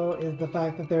me, though, is the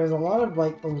fact that there's a lot of,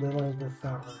 like, little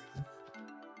discoveries.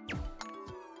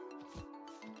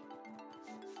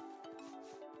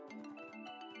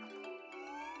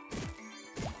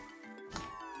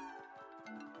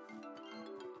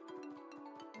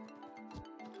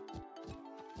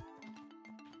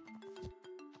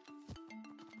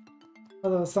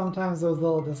 Although sometimes those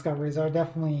little discoveries are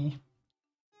definitely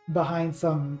behind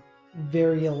some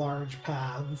very large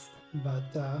paths,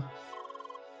 but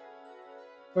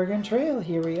Oregon Trail,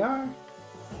 here we are.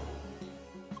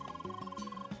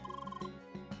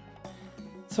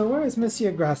 So where is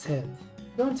Monsieur Grasshead?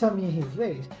 Don't tell me he's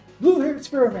late. Blue-haired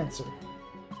experimenter!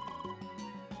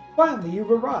 Finally, you've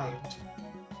arrived!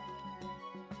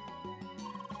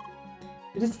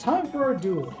 It is time for our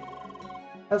duel.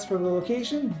 As for the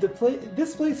location,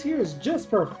 this place here is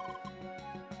just perfect.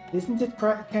 Isn't it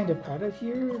kind of crowded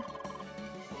here?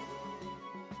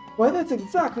 Why, that's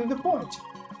exactly the point!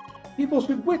 People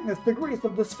should witness the grace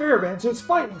of this fairbancer's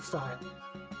fighting style.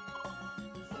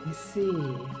 I see.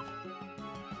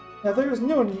 Now there's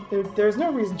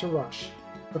no reason to rush.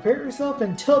 Prepare yourself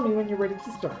and tell me when you're ready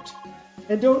to start.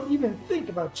 And don't even think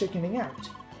about chickening out.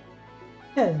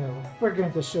 Hell no, we're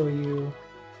going to show you.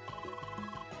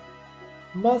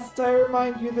 Must I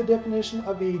remind you the definition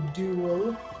of a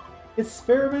duel? It's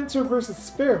Fairmancer versus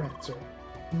Fairmancer.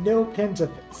 No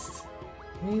pentafist.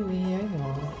 Oui, I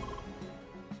know.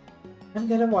 I'm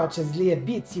gonna watch as Leah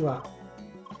beats you up.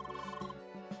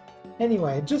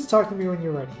 Anyway, just talk to me when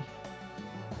you're ready.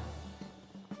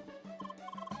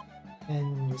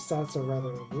 And your stats are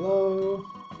rather low.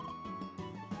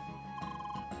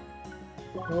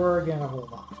 We're gonna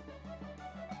hold on.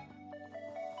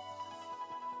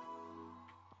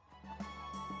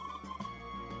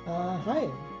 Hi.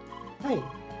 Hi.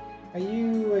 Are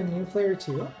you a new player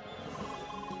too?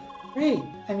 Great.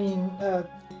 I mean,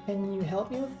 can you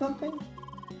help me with something?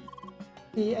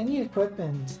 See, I need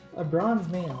equipment. A bronze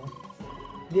mail.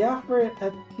 They offer it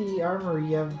at the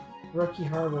armory of Rookie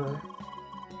Harbor.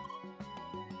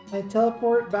 I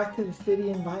teleport back to the city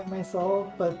and buy it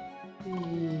myself, but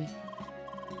I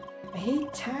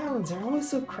hate towns. They're always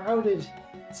so crowded.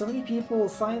 So many people,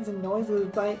 signs and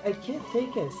noises. I can't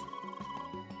take it.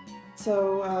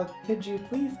 So, could you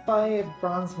please buy a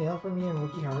bronze mail for me in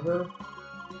Rookie Harbor?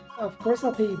 Of course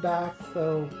I'll pay you back,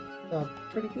 so,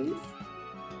 pretty please?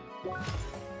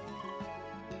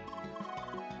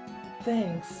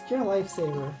 Thanks, you're a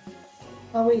lifesaver.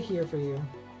 I'll wait here for you.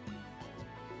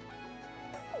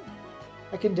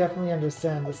 I can definitely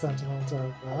understand the sentiment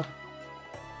of,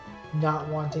 not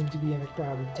wanting to be in a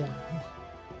crowded town.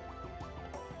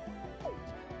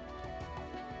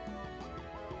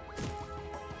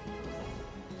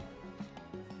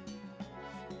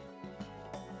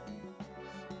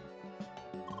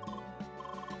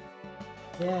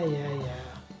 Yeah.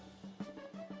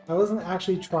 I wasn't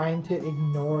actually trying to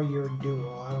ignore your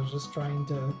duel, I was just trying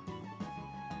to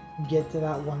get to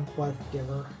that one quest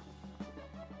giver.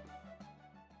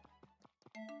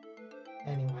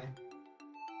 Anyway.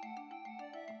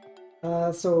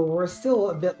 So we're still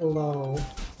a bit low.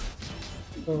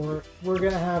 So we're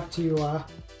gonna have to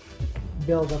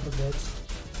build up a bit.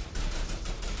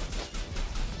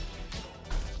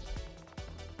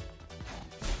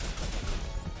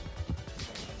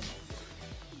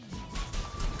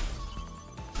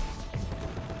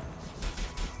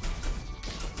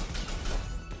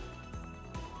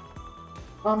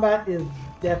 Combat is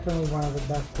definitely one of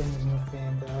the best things in this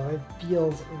game, though. It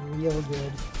feels real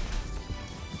good.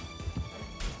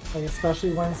 Like,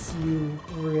 especially once you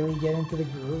really get into the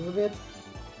groove of it.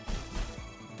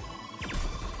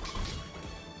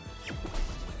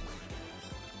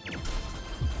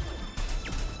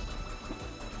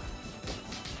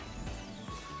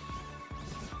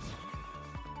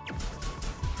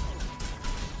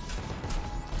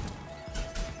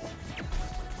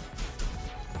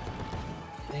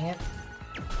 Dang it.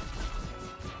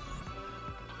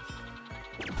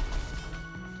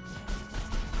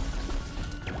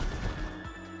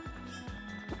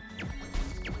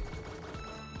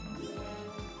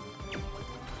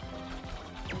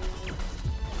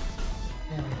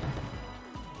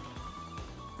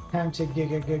 Time to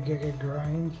giga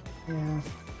grind. Yeah.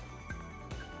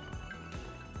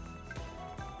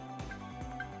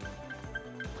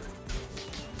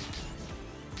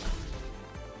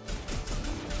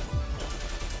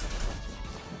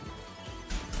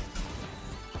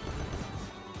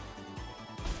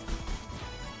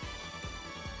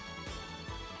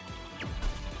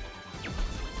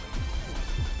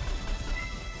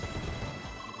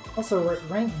 Also, we're at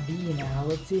rank B now.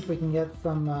 Let's see if we can get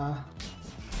some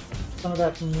of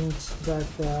that meat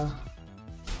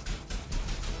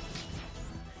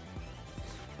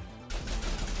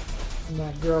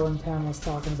that girl in town was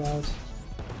talking about.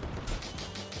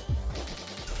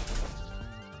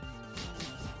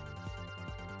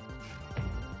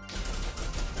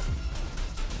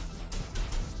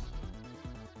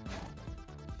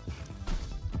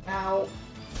 Ow!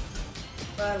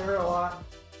 That hurt a lot.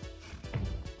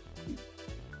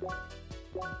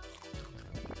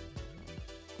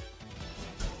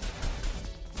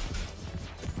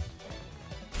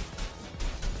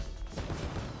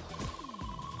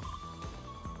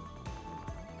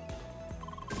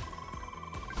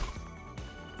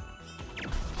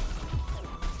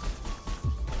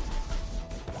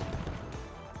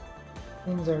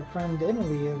 Seems our friend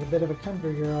Emily is a bit of a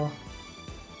country girl.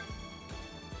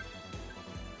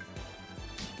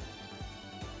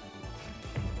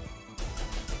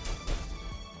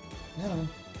 Yeah.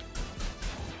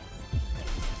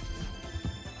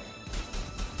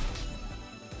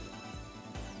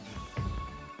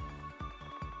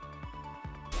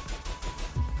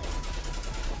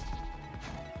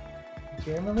 Thank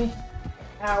you, Emily.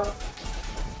 Ow.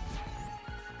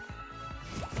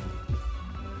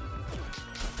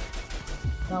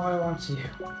 Not what I want to do.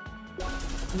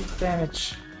 Eat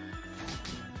damage.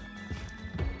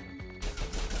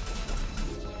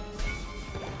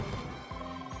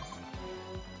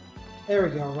 There we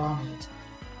go, raw meat.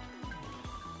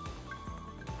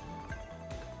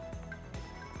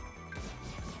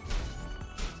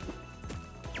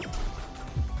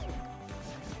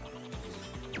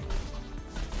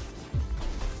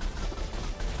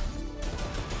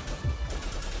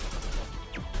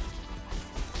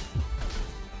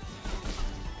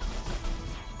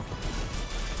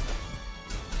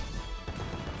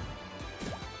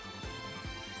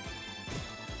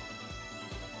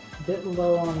 Bit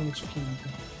low on HP.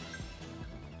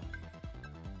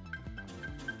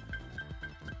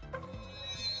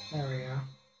 There we go.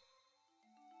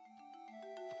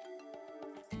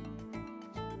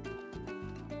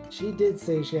 She did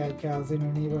say she had cows in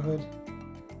her neighborhood.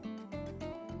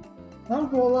 Not a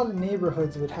whole lot of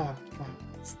neighborhoods would have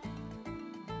cows.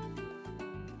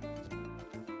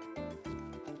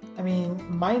 I mean,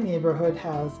 my neighborhood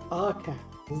has a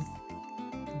cows,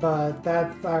 but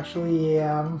that's actually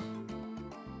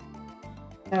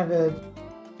kind of a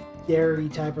dairy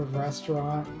type of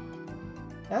restaurant.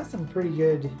 That's some pretty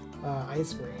good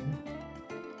ice cream.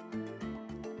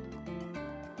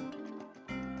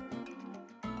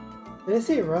 Did I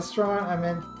say restaurant? I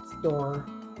meant store.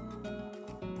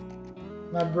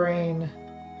 My brain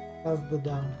has the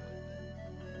dump.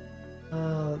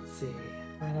 Let's see.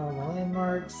 Find all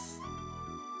landmarks.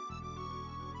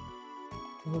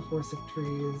 Look for sick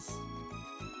trees.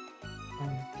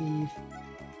 Find the thief.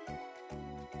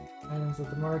 Items at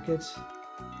the market.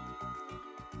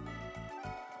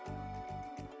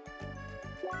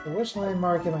 So which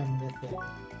landmark am I missing?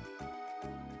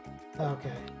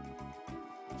 Okay.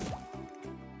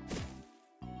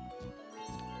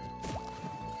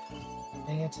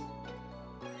 Dang it.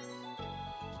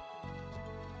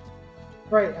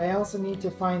 Right, I also need to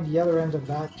find the other end of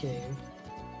that cave.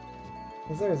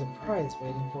 Because there's a prize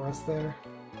waiting for us there.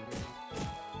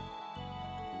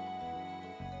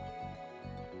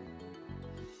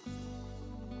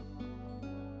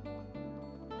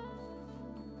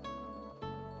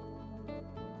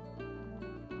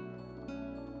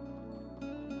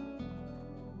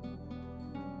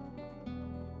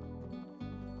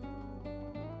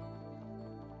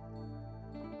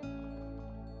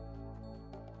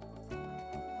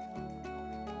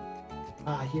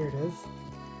 Ah, here it is.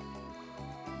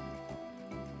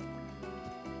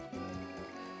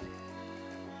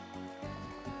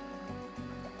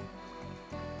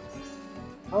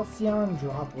 Halcyon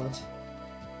Droplet.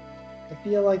 I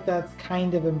feel like that's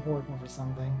kind of important for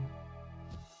something.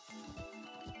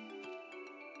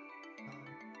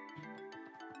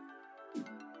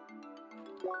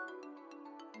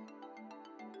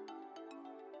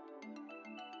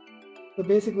 So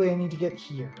basically I need to get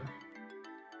here.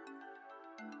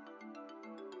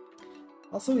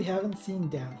 Also, we haven't seen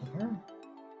down here.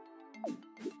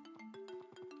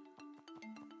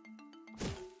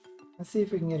 Let's see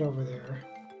if we can get over there.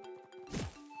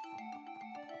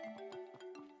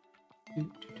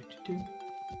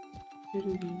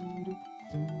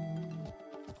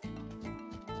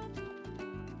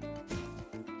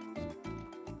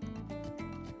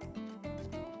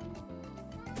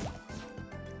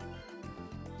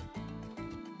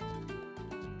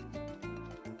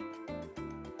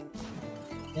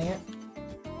 Dang it.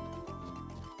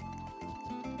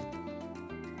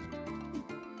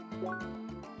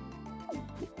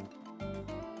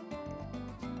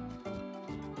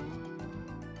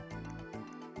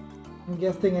 I'm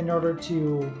guessing in order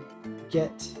to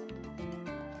get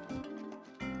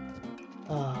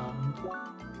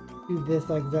do this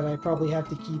like that, I probably have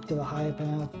to keep to the high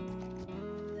path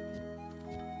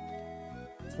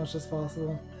as much as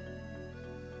possible.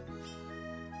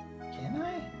 Can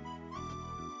I?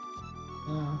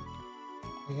 No,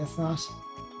 I guess not.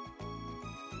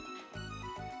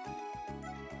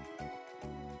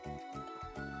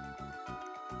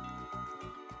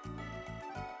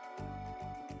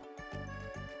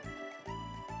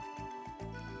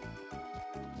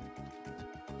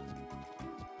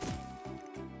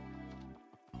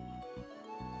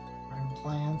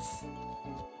 Plants.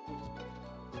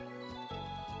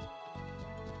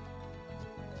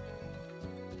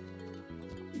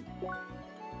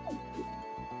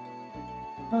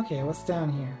 Okay, what's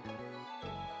down here?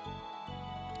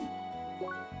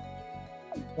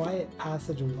 Quiet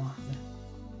Passage 1.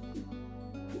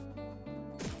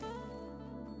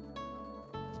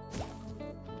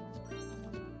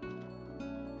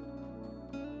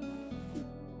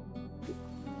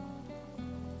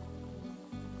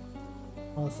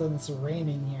 All of a sudden it's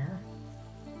raining here.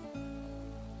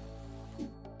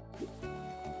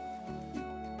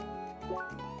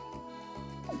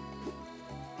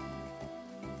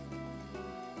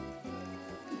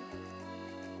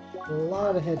 A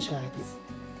lot of hedgehogs.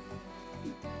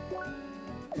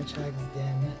 Hedgehog's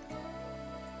den.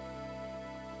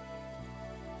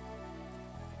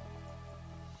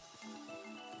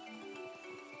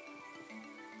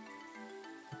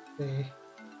 Let's see.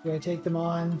 Do I take them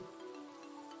on?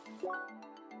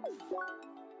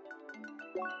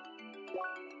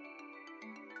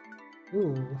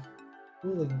 Ooh,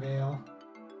 cooling veil.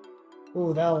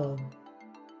 Ooh, that'll...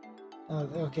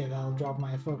 okay, that'll drop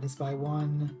my focus by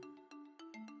 1.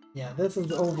 Yeah, this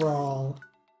is overall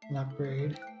an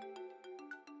upgrade.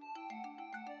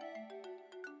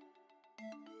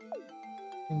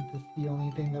 I think this is the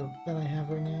only thing that I have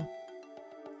right now.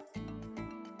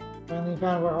 Finally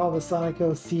found where all the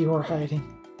Sonico Sea were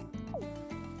hiding.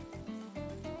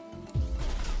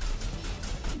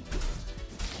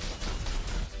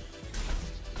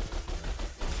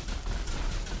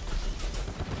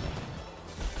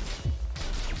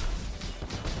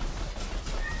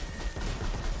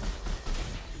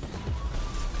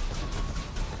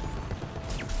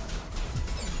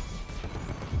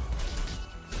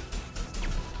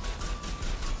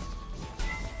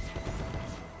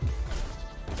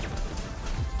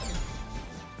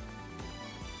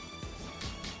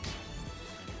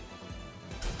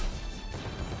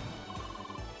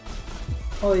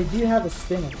 Oh, they do have a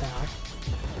spin attack.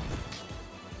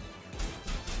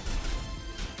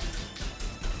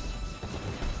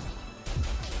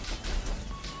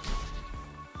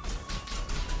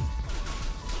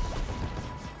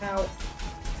 Ow.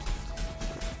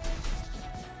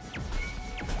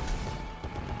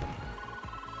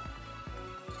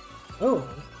 Oh.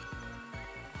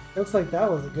 Looks like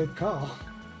that was a good call.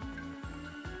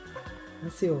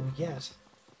 Let's see what we get.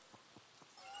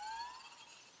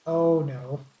 Oh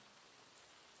no.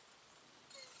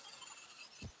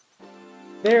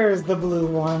 There's the blue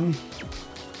one.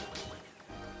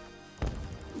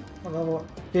 Level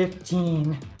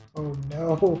 15. Oh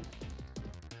no.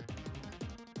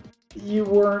 You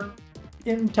weren't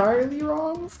entirely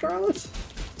wrong, Scarlet?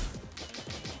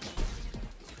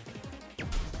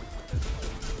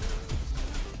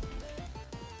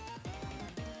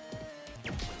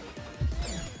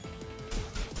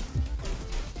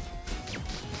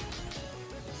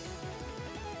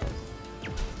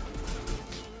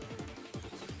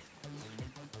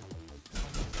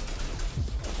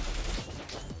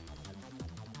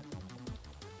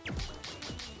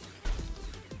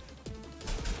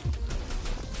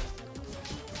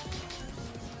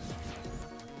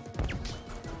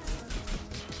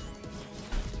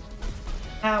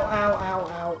 Ow, ow, ow,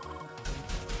 ow.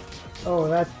 Oh,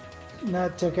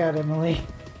 that took out Emily.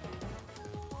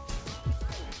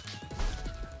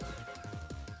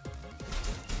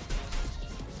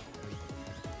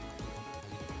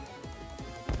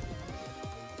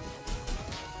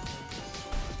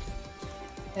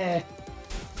 Eh.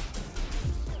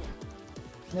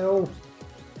 No.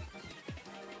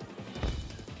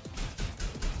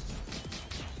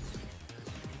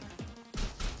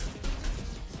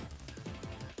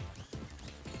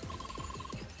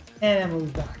 And Emily's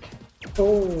back.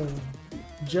 Oh,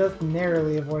 just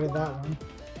narrowly avoided that one.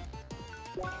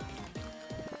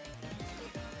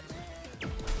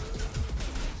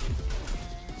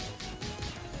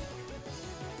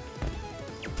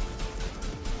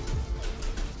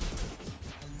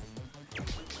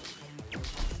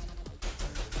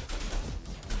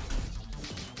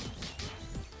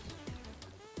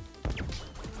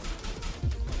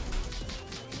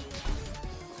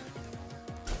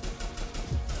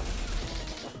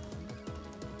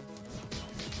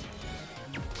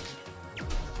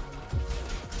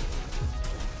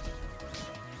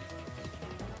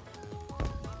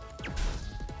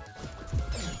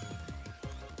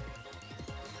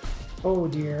 Oh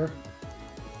dear.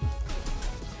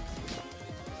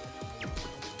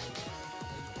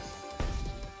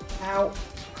 Ow.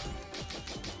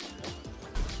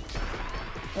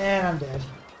 And I'm dead.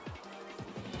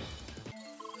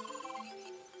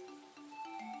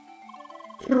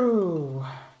 Ooh.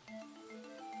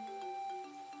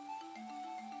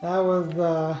 That was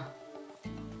a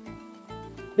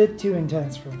bit too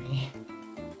intense for me.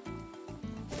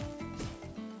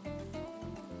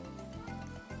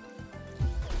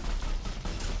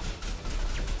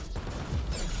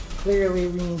 Clearly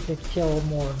we need to kill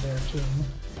more of their king.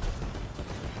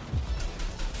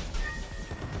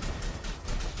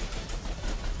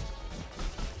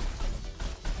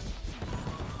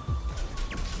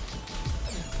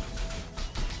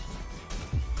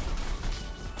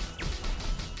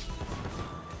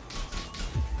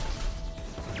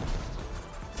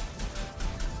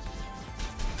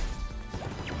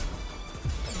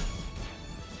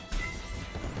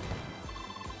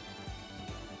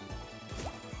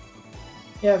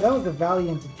 Yeah, that was a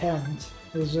valiant attempt.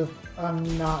 It's just,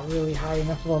 I'm not really high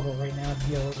enough level right now to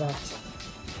deal with that.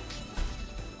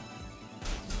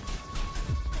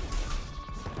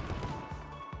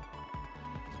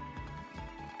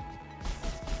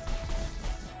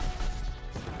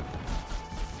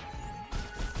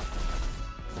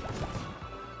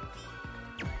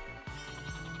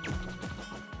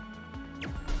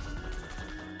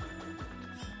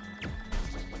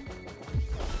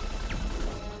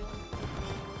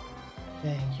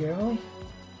 Thank you, Emily.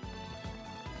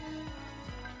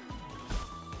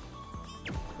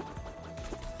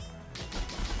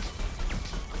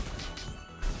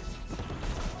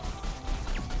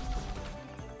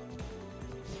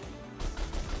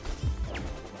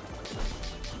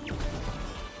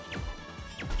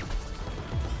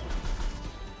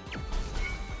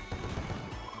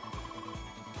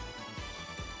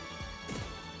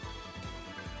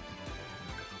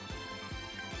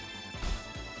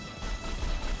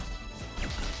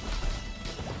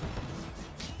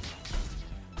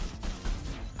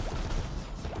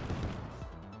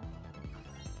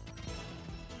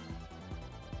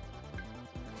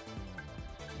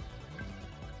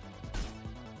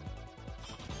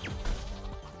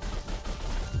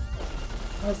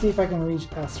 Let's see if I can reach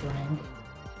S rank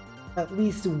at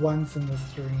least once in this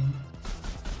stream.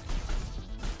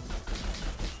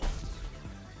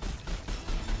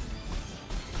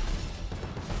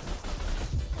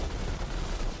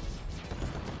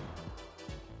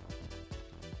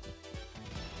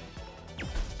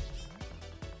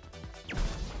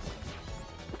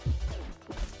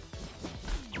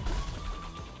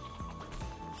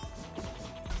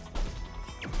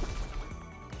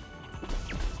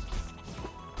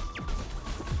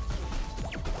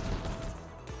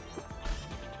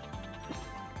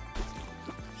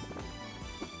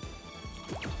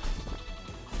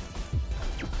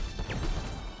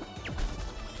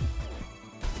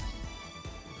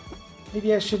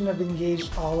 Maybe I shouldn't have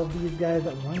engaged all of these guys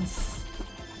at once.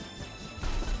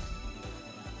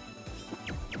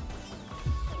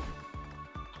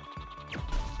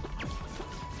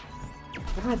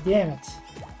 God damn it.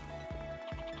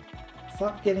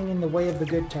 Stop getting in the way of the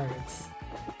good targets.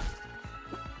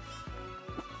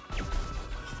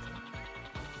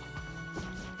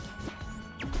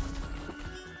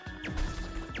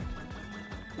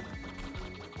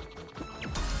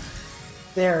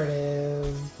 There it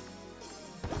is.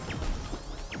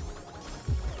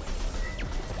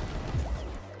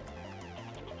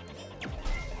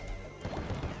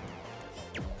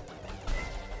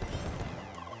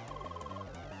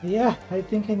 Yeah, I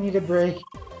think I need a break.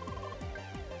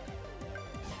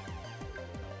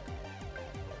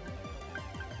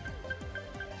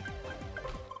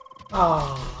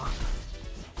 Ah.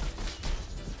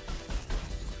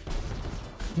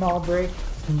 Small break?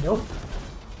 Nope.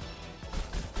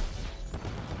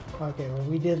 Okay, well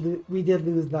we did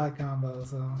lose that combo,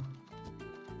 so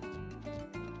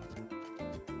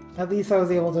at least I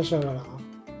was able to show it off.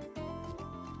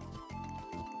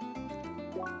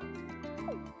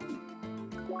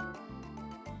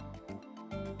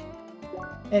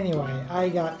 Anyway, I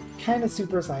got kind of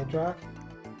super sidetracked.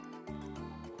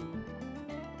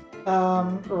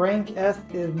 Rank S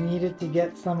is needed to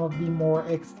get some of the more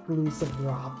exclusive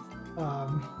drops.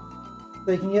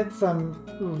 So you can get some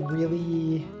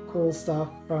really cool stuff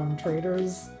from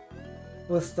traders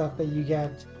with stuff that you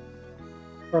get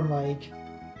from like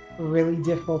really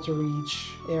difficult to reach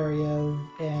areas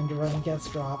and rank S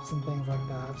drops and things like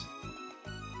that.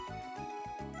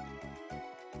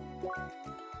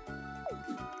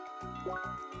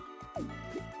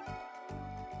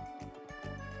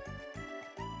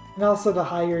 And also the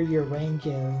higher your rank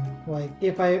is, like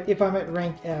if I'm at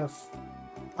rank S,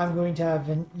 I'm going to have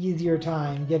an easier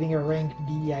time getting a rank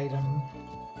B item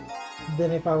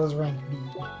than if I was rank B.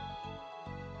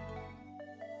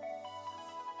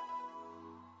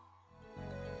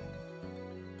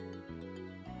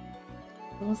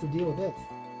 What's the deal with this?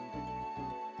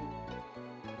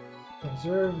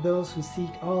 Observe those who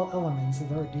seek all elements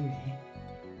is our duty.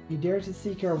 If you dare to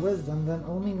seek our wisdom, then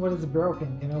only what is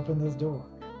broken can open this door.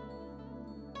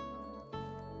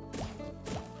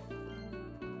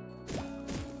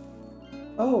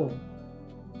 Oh!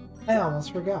 I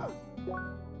almost forgot.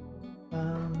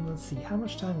 Let's see, how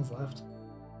much time is left?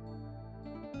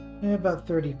 About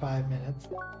 35 minutes.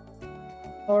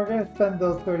 Oh, we're gonna spend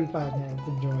those 35 minutes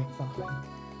enjoying something.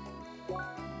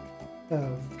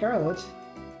 So, Scarlet,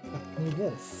 got me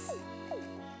this.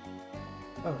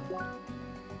 Oh.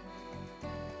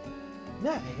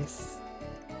 Nice!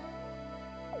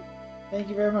 Thank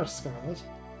you very much, Scarlet.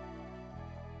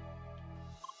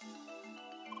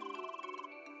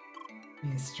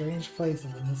 These strange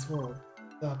places in this world.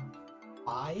 The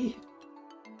eye?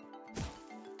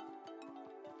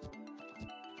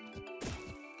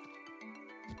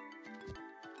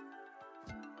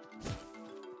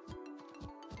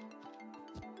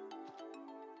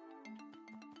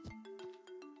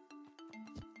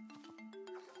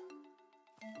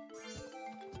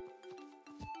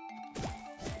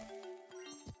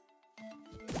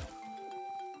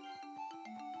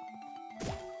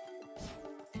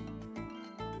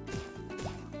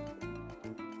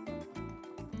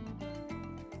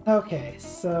 Okay,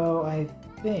 so I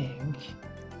think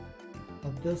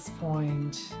at this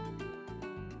point,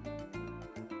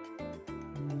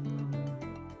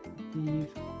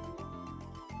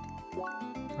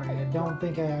 alright, I don't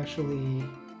think I actually.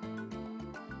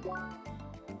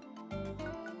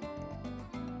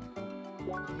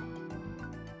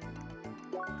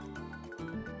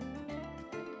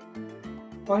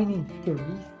 Oh, I need 3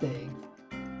 things.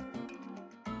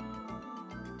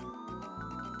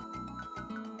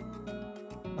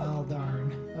 Oh,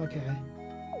 darn. Okay.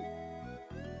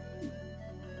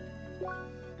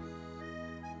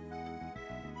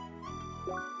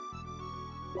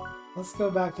 Let's go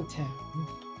back to 10.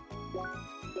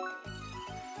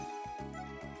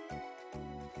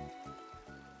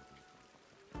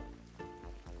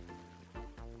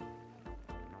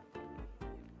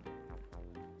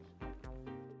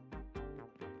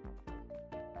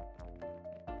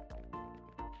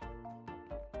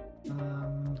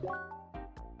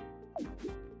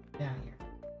 Down here.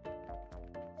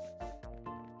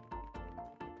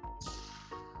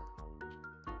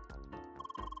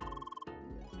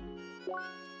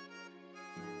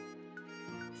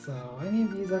 So, any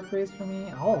of these upgrades for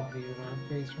me? All of these are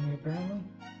upgrades for me, apparently.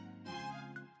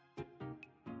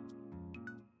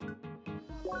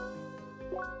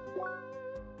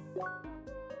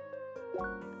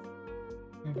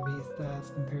 Base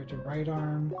stats compared to right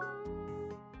arm.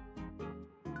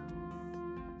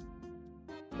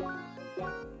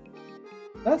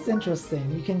 That's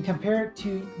interesting. You can compare it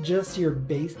to just your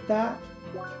base stat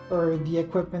or the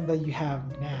equipment that you have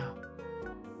now.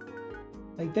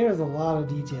 Like, there's a lot of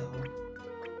detail.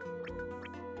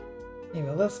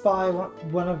 Anyway, let's buy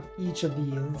one of each of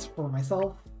these for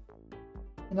myself.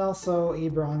 And also a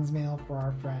bronze mail for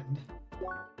our friend.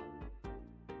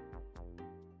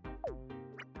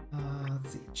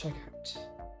 Let's see, check out.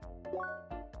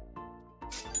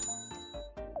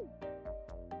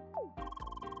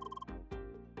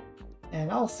 And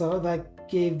also, that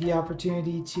gave the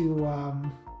opportunity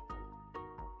to,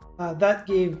 that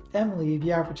gave Emily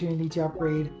the opportunity to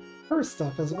upgrade her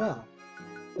stuff as well.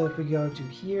 So if we go to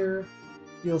here,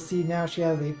 you'll see now she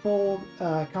has a full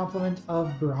complement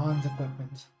of bronze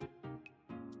equipment.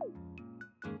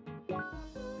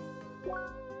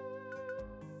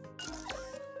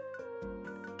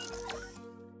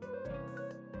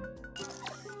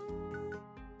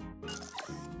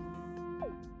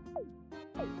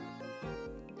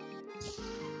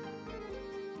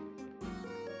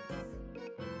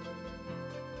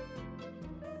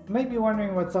 You might be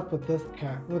wondering what's up with this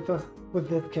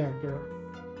character.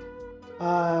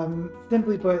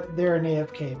 Simply put, they're an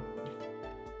AFK mode.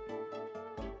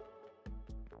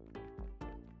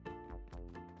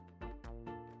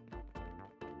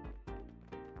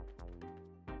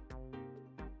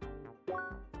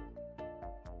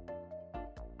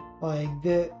 Like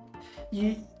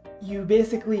you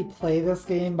basically play this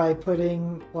game by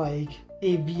putting like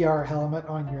a VR helmet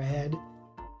on your head.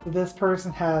 So this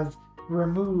person has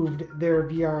removed their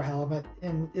VR helmet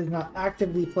and is not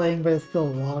actively playing but is still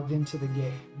logged into the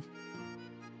game.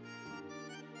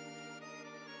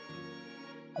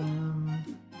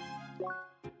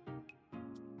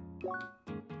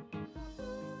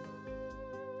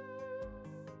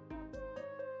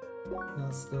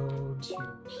 Let's go to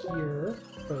here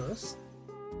first.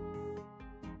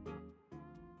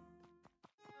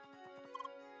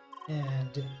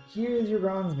 And here's your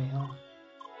bronze mail.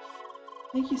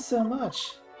 Thank you so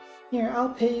much. Here, I'll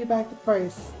pay you back the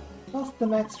price, plus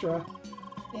some extra.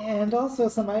 And also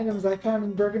some items I found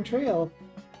in Bergen Trail.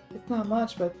 It's not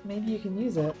much, but maybe you can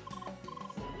use it.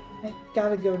 I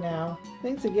gotta go now.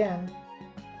 Thanks again.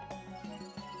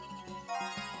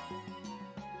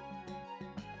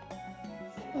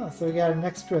 Oh, so we got an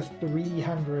extra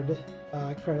 300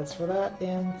 credits for that,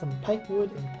 and some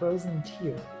pikewood and frozen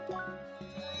tear.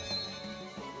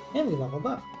 And we leveled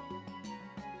up.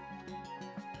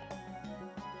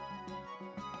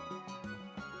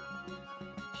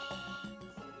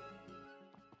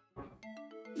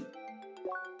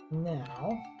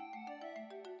 Now,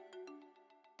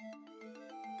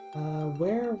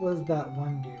 where was that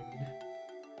one dude?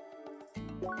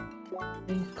 I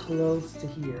think close to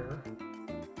here.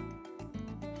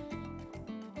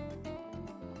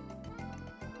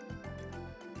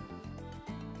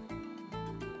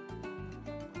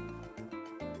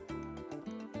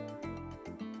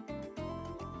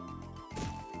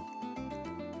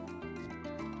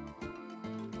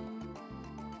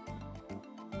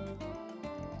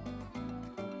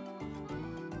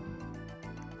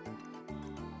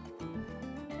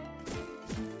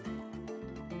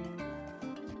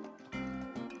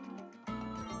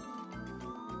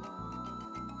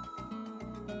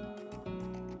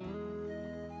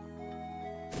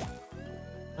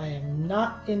 I am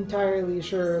not entirely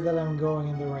sure that I'm going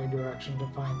in the right direction to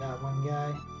find that one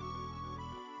guy.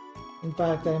 In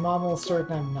fact, I'm almost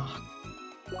certain I'm not.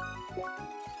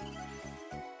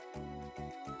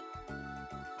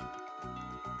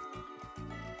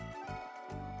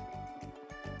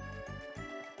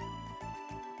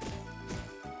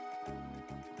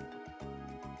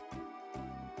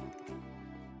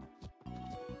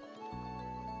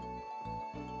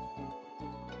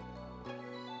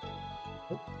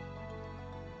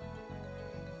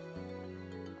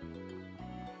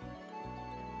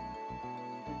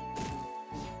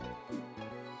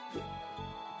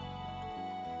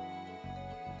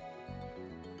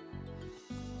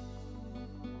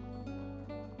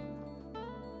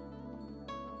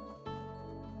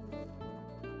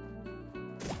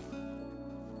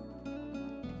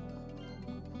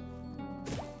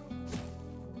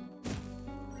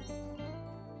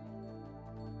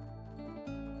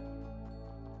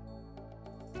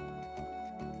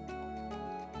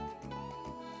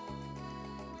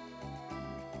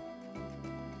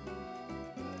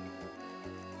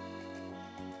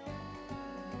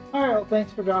 Alright, well,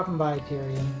 thanks for dropping by,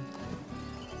 Tyrion.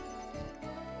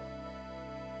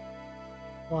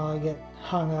 While I get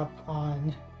hung up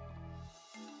on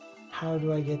how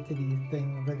do I get to these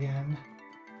things again.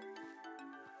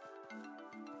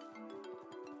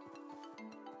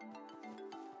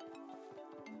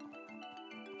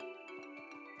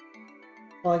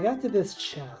 Well, I got to this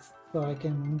chest, so I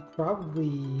can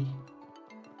probably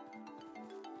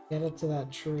get up to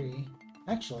that tree.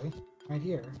 Actually, right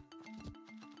here.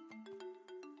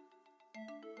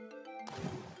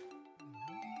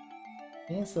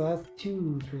 Okay, so that's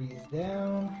 2 trees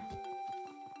down.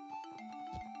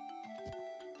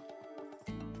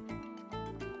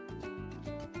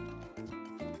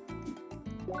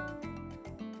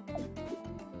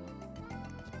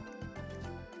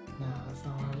 No, that's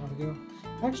not where I want to go.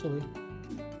 Actually,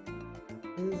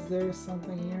 is there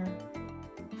something here?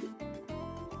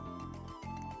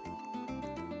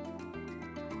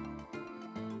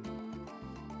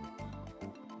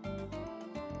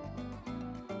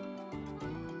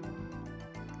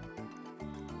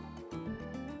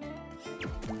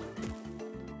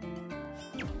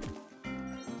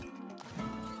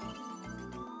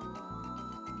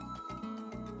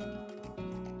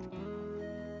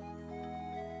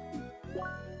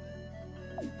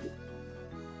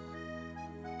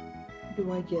 How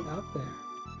do I get up there?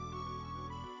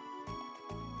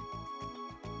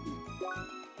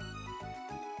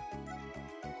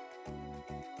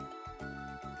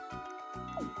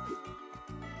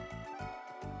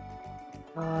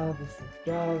 Ah, this is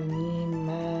driving me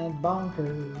mad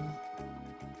bonkers.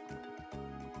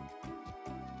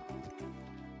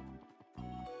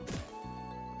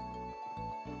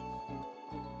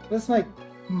 That's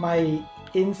my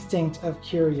instinct of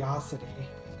curiosity.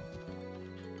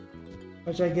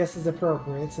 Which I guess is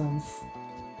appropriate since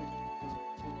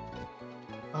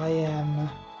I am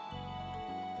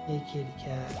a kitty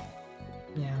cat.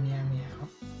 Meow meow meow.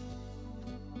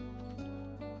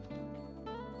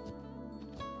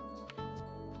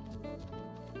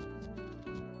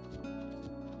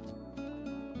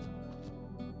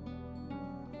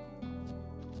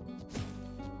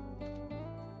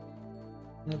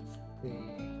 Let's see.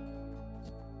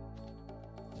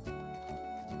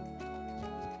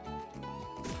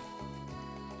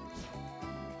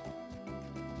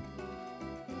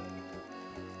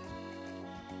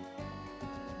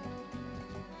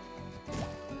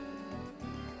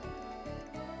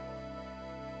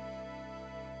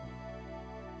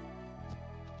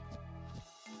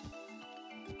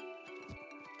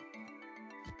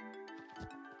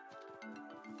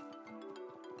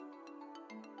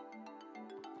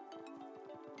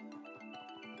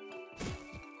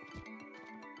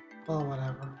 Well,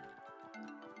 whatever.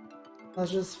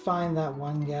 Let's just find that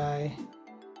one guy.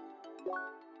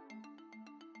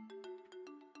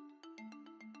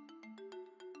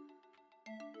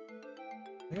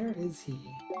 Where is he?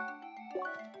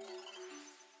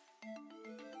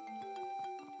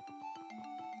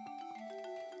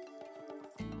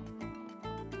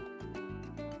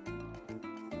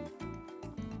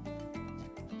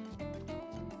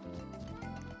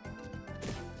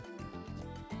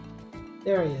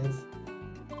 There he is.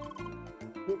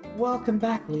 Welcome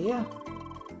back, Leah.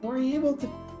 Were you able to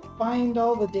find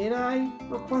all the data I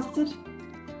requested?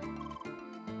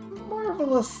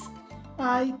 Marvelous.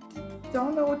 I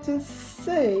don't know what to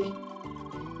say.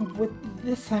 With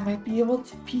this, I might be able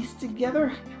to piece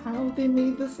together how they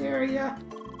made this area.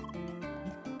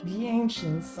 The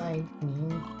ancients, I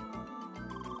mean.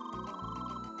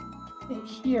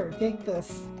 Here, take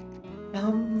this.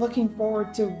 I'm looking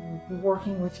forward to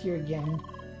working with you again.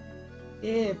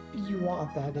 If you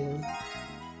want, that is.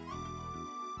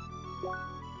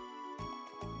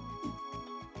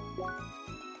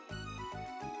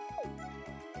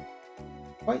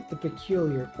 Quite the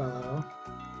peculiar fellow.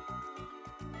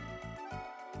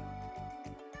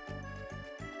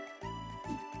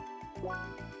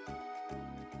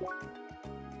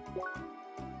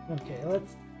 Okay,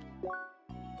 let's...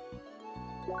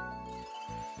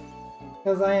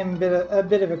 Because I am a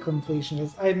bit of a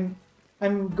completionist.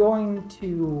 I'm going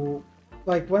to,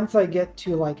 like, once I get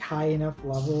to, like, high enough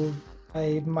levels,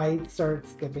 I might start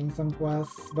skipping some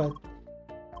quests, but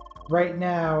right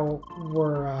now,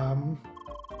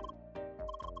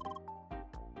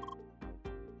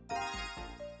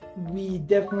 we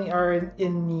definitely are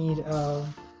in need of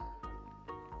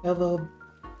a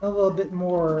little bit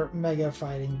more mega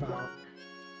fighting power.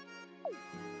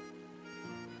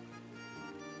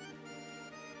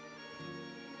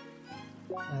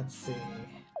 Let's see.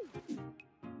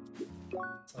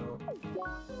 So,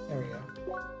 there we go.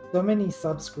 So many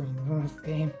subscreens in this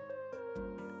game.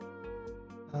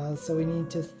 So we need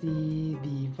to see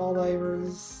the fall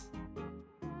divers.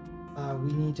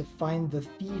 We need to find the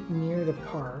thief near the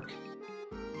park.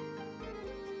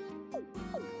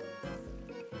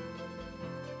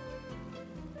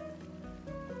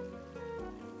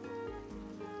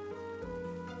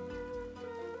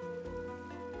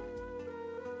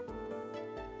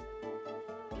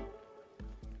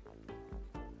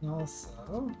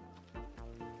 also,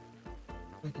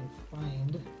 if I can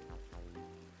find...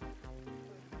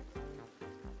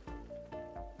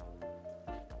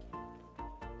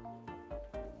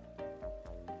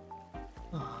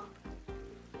 Ah.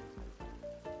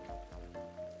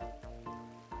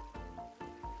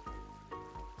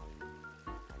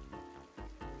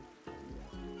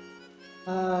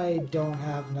 I don't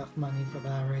have enough money for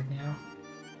that right now.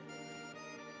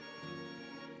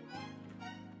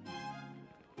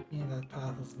 Yeah, that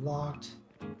path is blocked.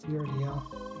 It's your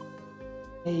deal.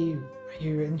 Hey, are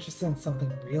you interested in something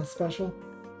real special?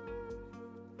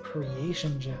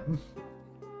 Creation gem.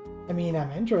 I mean,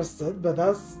 I'm interested, but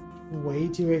that's way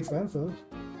too expensive.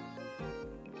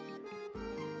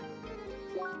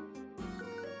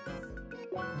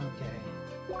 Okay,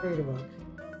 create a book.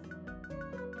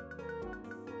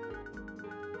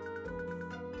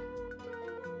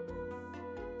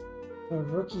 A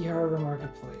rookie harbor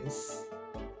marketplace.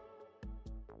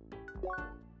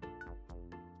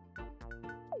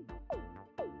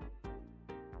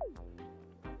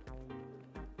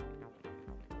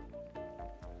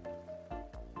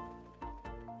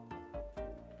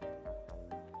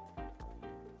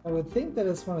 I would think that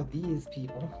it's one of these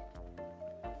people.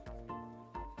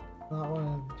 Not one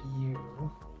of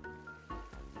you.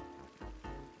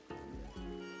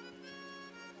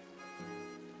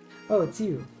 Oh, it's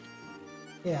you.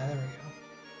 Yeah, there we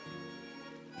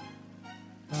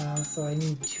go. So I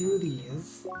need 2 of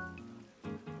these. I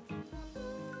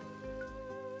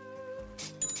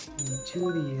need 2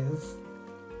 of these.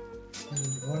 I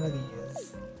need 1 of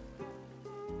these.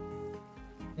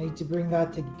 I need to bring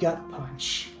that to Gut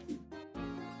Punch.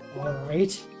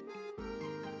 Alright.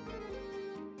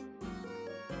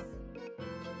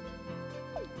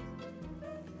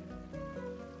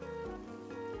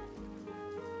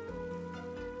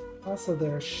 Also,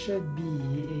 there should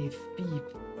be a thief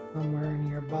somewhere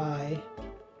nearby.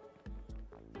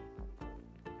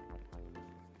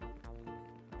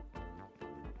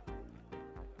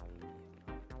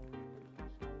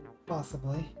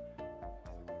 Possibly.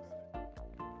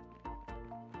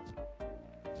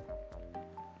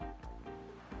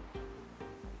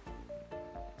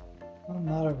 Well,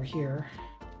 not over here.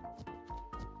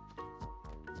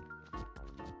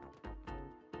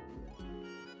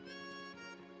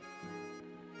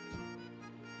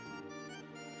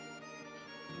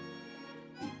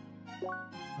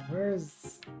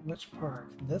 Where's which park?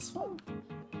 This one?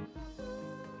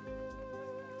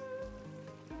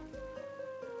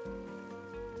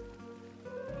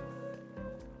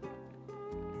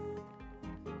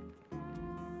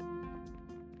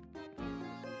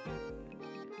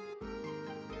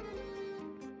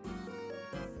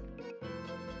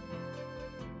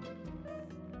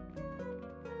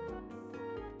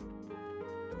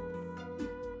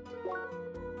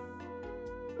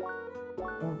 I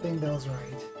don't think that was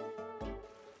right.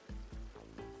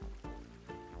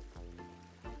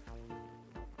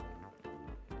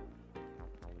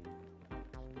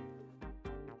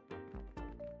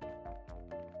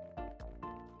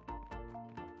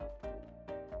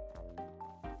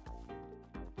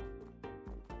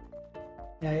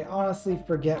 Yeah, I honestly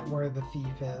forget where the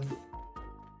thief is.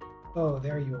 Oh,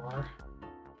 there you are.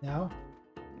 No?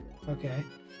 Okay.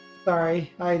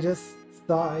 Sorry, I just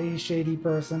saw a shady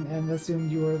person and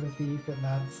assumed you were the thief, and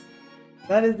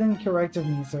that is incorrect of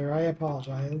me, sir. I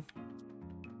apologize.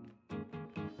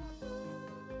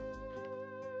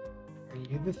 Are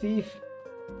you the thief?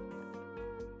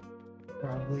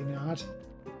 Probably not.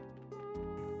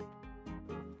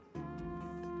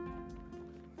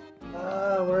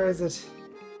 Where is it?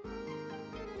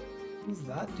 Who's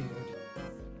that dude?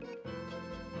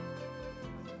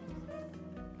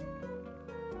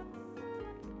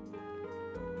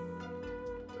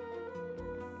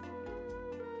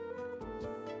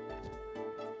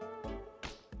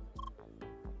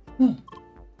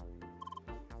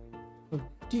 Oh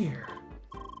dear.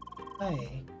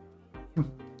 Hey.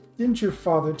 Didn't your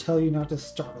father tell you not to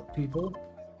startle people?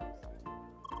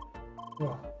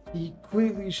 Well, he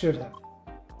clearly should have.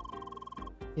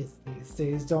 Kids these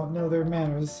days don't know their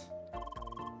manners.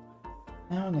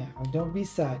 Now, don't be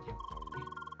sad, young lady.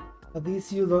 At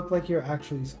least you look like you're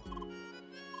actually sorry.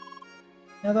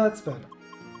 Now that's better.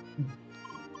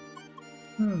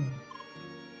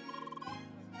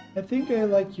 I think I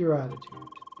like your attitude.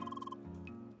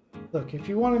 Look, if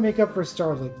you want to make up for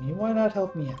startling me, why not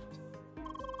help me out?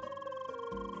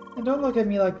 And don't look at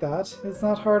me like that. It's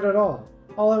not hard at all.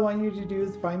 All I want you to do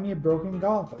is find me a broken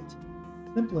gauntlet.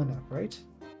 Simple enough, right?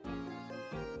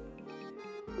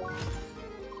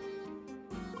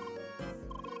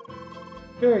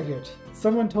 Very good.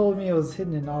 Someone told me it was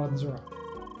hidden in Autumn's room.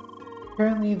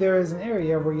 Apparently there is an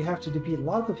area where you have to defeat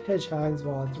lots of hedgehogs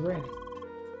while it's raining.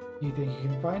 You think you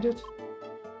can find it?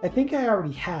 I think I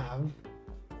already have,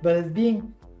 but it's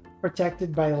being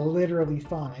protected by literally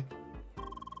Sonic.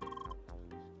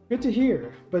 Good to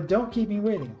hear, but don't keep me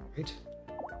waiting, alright?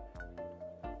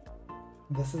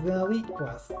 This is an elite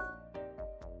quest.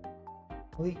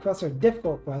 Elite quests are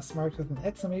difficult quests marked with an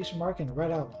exclamation mark and a red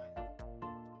outline.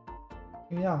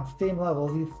 Even on the same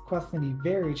levels, these quests can be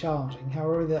very challenging,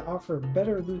 however they offer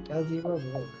better loot as a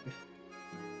reward.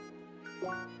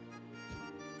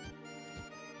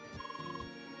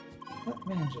 That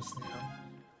man just now.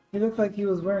 He looked like he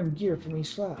was wearing gear from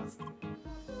each class.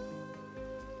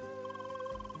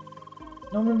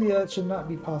 Normally that should not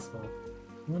be possible.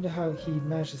 I wonder how he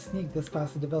managed to sneak this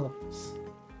past the developers.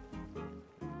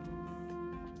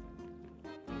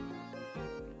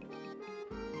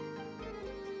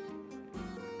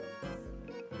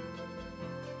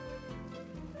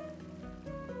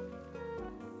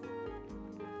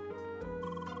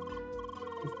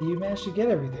 You managed to get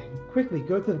everything. Quickly,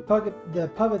 go to the pub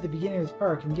at the beginning of the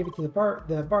park and give it to the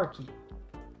barkeep.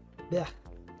 Blech.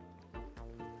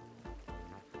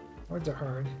 Words are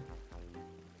hard.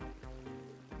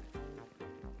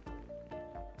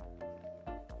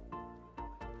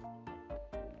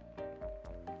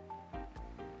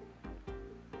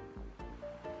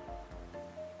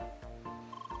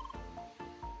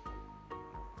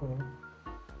 Cool.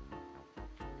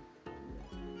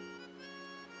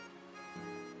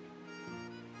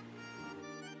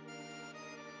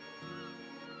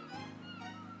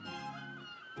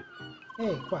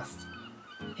 Hey, quest.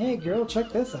 Hey girl, check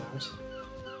this out.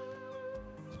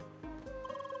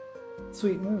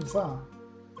 Sweet moves, huh?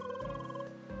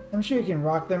 I'm sure you can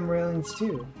rock them railings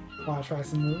too. Wanna try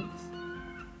some moves?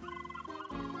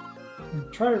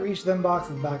 And try to reach them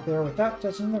boxes back there without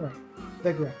touching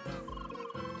the ground.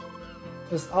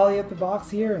 Just ollie up the box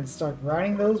here and start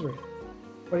riding those rails.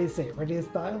 What do you say, ready to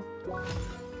style?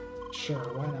 Sure,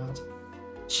 why not?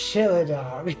 Chill it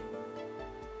out.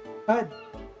 God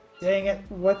dang it,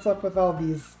 what's up with all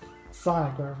these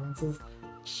Sonic references?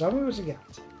 Show me what you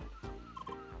got.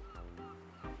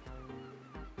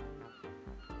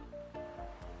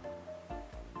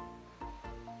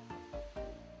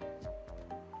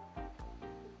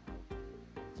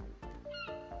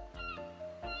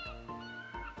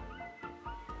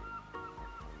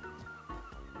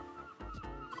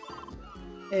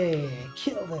 Hey,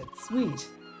 killed it, sweet.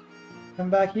 Come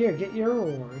back here, get your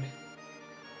reward.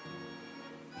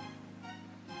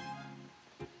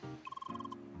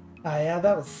 Ah yeah,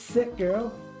 that was sick,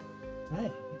 girl.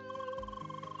 Hey.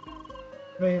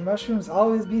 May your mushrooms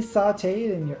always be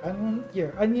sauteed and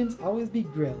your onions always be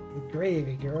grilled. The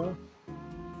gravy, girl.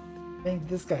 I think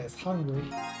this guy is hungry.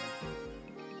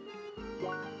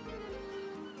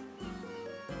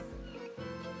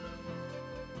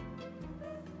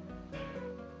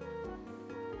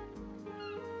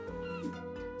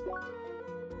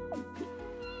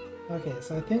 Okay,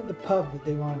 so I think the pub that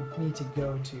they want me to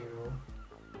go to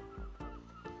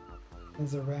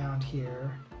is around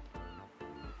here.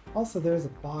 Also, there's a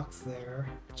box there,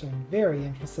 which I'm very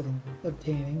interested in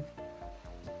obtaining.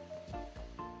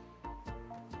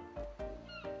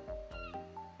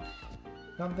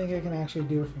 Don't think I can actually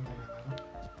do it from there, though.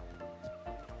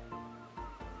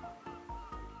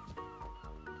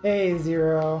 Hey,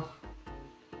 Zero.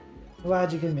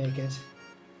 Glad you can make it.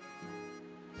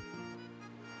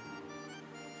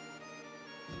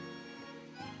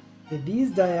 Okay,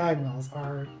 these diagonals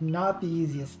are not the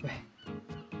easiest thing.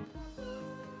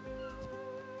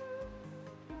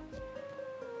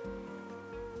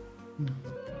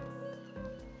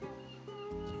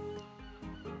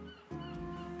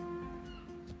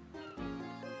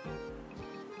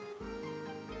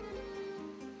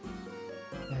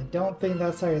 I don't think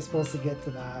that's how you're supposed to get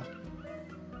to that.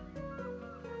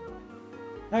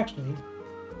 Actually,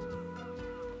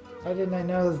 why didn't I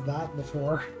notice that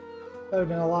before? That would have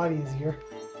been a lot easier.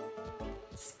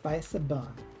 Spice of buns.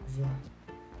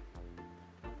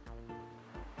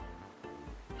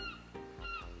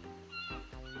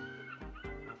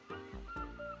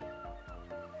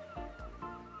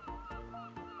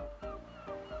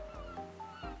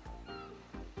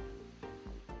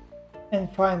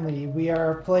 And finally, we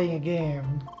are playing a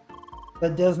game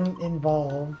that doesn't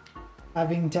involve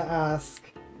having to ask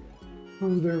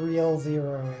who the real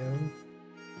Zero is.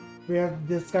 We have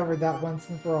discovered that once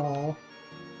and for all.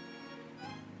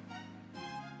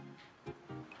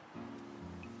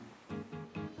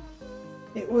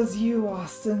 It was you,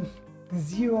 Austin. It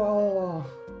was you all along.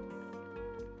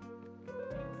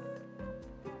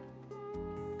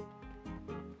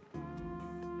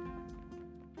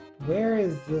 Where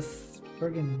is this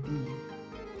friggin' bee?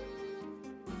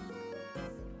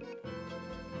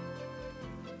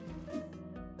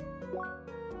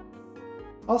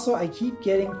 Also, I keep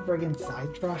getting friggin'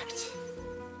 sidetracked.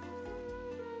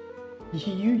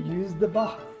 You used the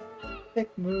box.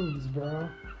 Thick moves, bro.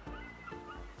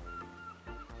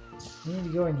 You need to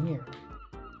go in here.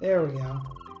 There we go.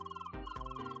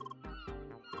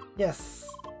 Yes.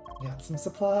 Got some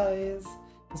supplies.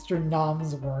 Mr.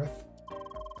 Nomsworth.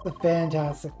 A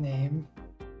fantastic name.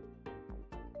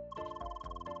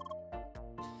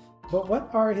 But what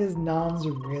are his noms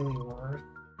really worth?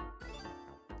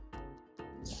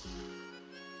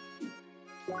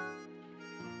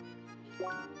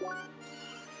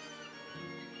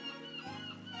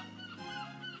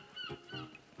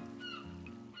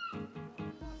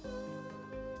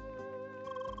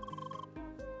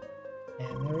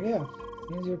 And there we go.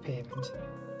 Here's your payment.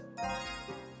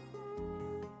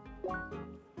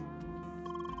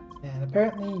 And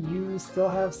apparently you still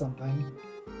have something.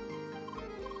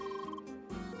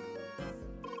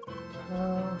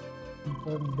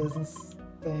 Important business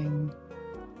thing.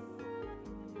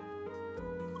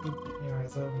 Keep your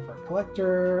eyes open for a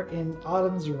collector in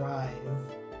Autumn's Rise.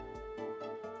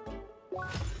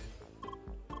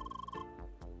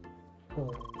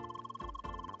 Cool.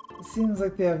 It seems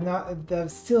like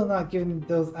they've still not given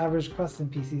those average custom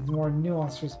PCs more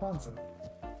nuanced responsive.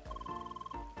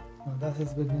 Well, that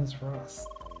is good news for us.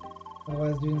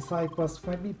 Otherwise, doing side quests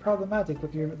might be problematic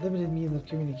with your limited means of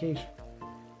communication.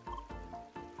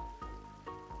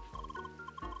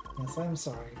 Yes, I'm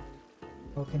sorry.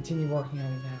 I'll continue working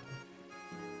on it now.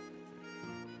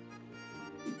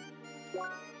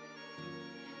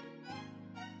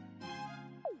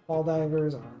 Fall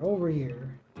divers are over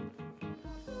here.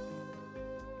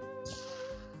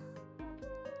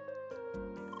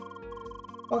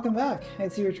 Welcome back. I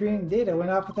see your training data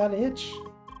went off without a hitch.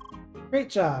 Great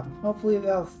job. Hopefully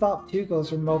that'll stop Tukos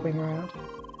from moping around.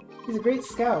 He's a great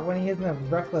scout when he isn't a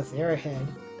reckless airhead.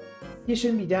 He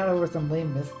shouldn't be down over some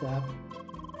lame misstep.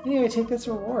 Anyway, take this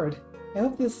reward. I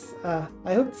hope to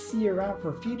see you around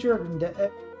for future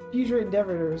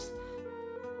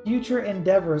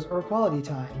endeavors or quality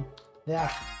time.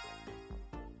 Yeah.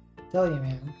 Tell you,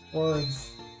 man.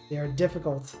 Words, they are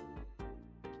difficult.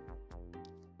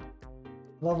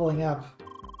 Leveling up.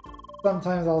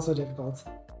 Sometimes also difficult.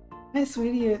 Hi,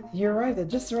 sweetie, you arrived at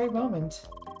just the right moment.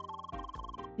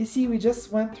 You see, we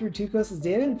just went through Tukos'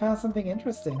 data and found something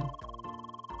interesting.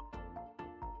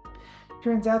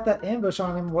 Turns out that ambush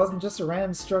on him wasn't just a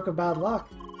random stroke of bad luck.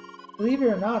 Believe it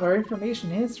or not, our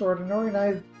information hints toward an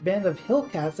organized band of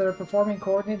hillcats that are performing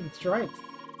coordinated strikes.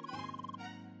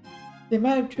 They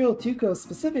might have trailed Tukos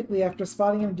specifically after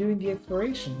spotting him doing the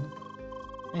exploration.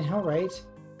 I know, right?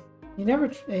 You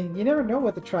never know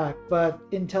what to track, but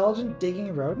intelligent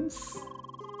digging rodents?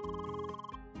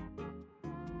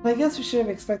 I guess we should have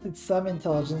expected some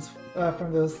intelligence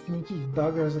from those sneaky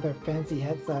buggers with their fancy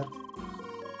headsets.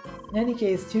 In any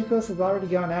case, Tukos has already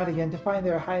gone out again to find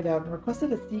their hideout and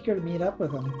requested a seeker to meet up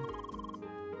with them.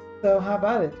 So how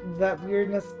about it? Did that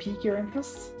weirdness pique your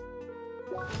interest?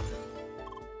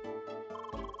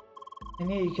 I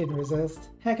knew you couldn't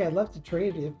resist. Heck, I'd love to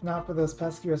trade if not for those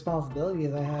pesky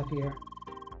responsibilities I have here.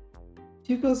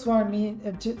 Tukos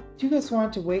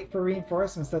wanted to wait for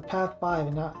reinforcements at Path 5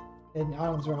 in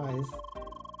Autumn's Rise.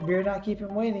 If you're not keep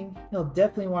him waiting, he'll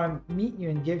definitely want to meet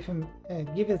you and give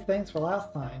his thanks for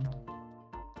last time.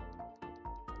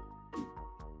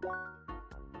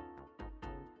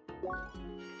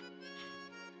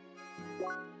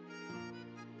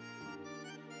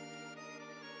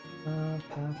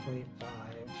 Pathway 5.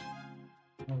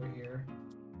 Over here.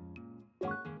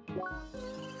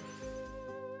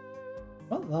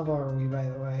 What level are we, by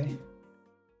the way?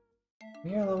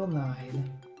 We are level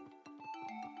 9.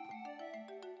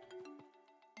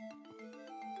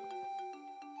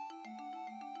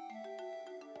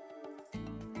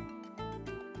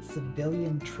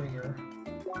 Civilian trigger.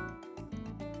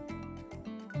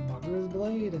 Mugger's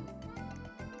blade.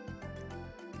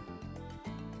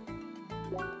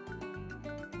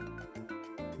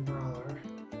 Brawler.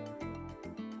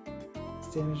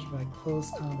 It's damaged by close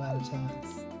combat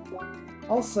attacks.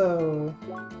 Also,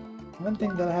 one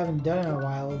thing that I haven't done in a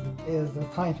while is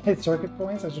applying my circuit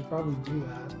points. I should probably do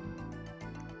that.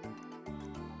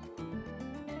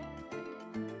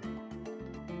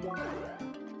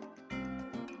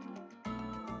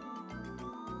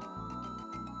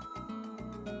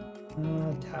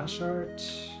 Dash art.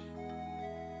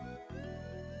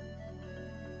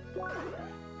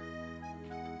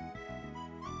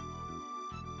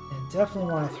 I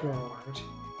definitely want to throw art.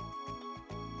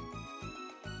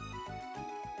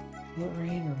 Bullet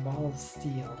Rain or Ball of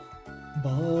Steel?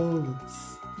 Ball of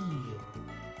Steel.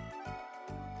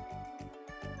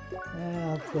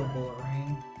 Let's go Bullet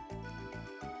Rain.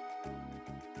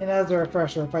 And as a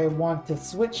refresher, if I want to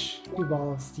switch to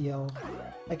Ball of Steel,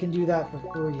 I can do that for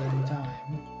free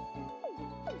anytime.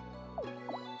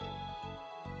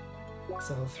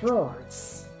 So throw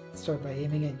arts. Start by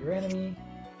aiming at your enemy.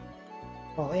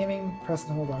 While aiming, press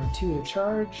and hold R2 to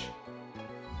charge.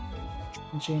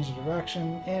 And change the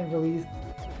direction and release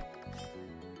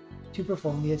to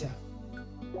perform the attack.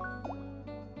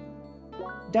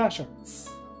 Dash arts.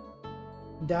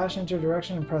 Dash into a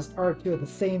direction and press R2 at the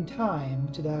same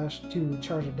time to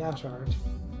charge a dash art.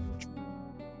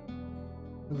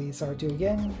 Release R2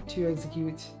 again to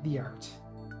execute the art.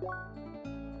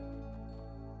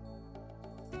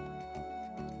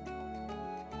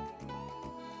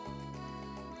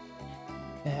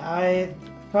 And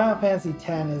Final Fantasy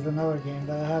X is another game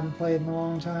that I haven't played in a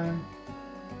long time.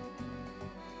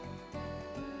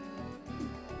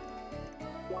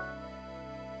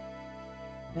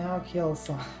 Now kill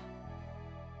some.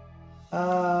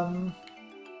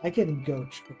 I can go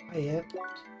try it.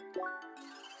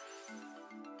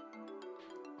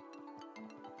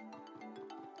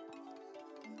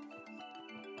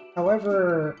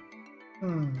 However,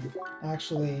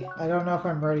 actually, I don't know if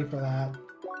I'm ready for that.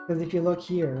 Because if you look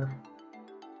here,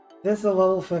 this is a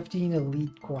level 15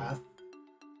 elite quest.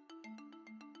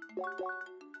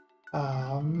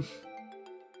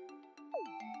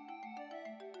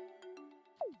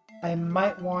 I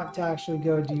might want to actually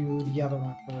go do the other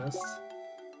one first.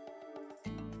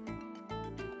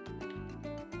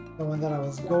 The one that I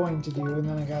was going to do, and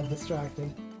then I got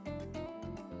distracted.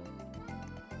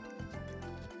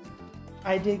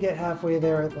 I did get halfway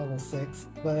there at level 6,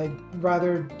 but I'd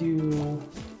rather do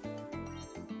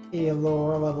a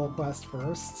lower level quest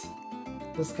first.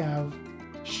 Just kind of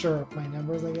shore up my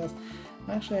numbers, I guess.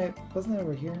 Actually, wasn't it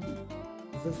over here?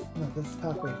 Is this? No, this is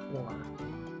pathway 4.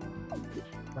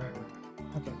 Right.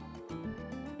 Okay.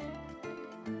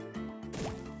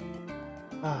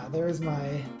 Ah, there's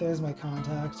my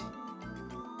contact.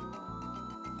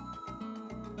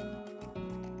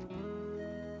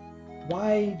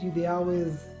 Why do they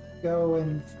always go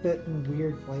and sit in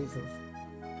weird places?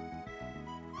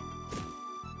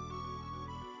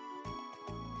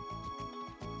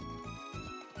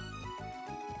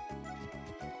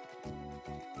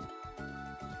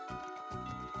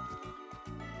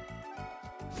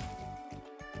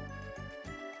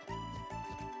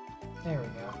 There we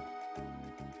go.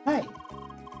 Hi!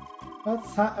 Well,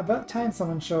 it's about time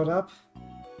someone showed up.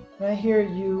 And I hear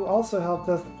you also helped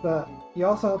us out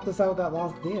with that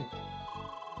lost data.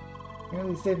 You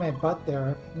really saved my butt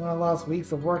there. One of the last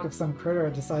weeks of work if some critter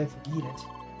had decided to eat it.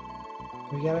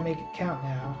 We gotta make it count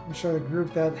now. I'm sure the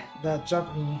group that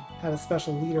jumped me had a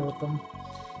special leader with them.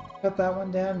 Cut that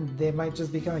one down, they might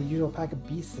just become a usual pack of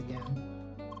beasts again.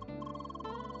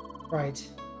 Right.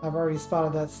 I've already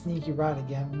spotted that sneaky rat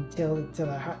again and tailed it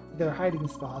to their hiding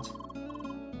spot.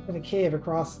 In a cave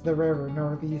across the river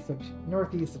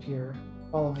northeast of here.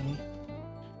 Follow me.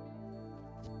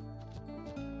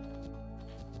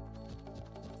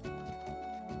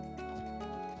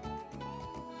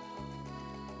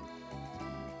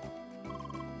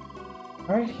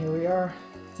 Alright, here we are.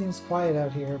 Seems quiet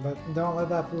out here, but don't let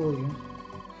that fool you.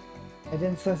 I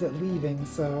didn't sense it leaving,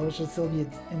 so it should still be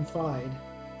inside.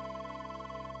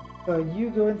 So you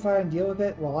go inside and deal with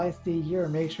it while I stay here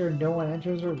and make sure no one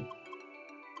enters or...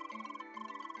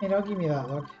 Hey, don't give me that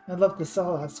look. I'd love to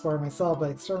sell that score myself, but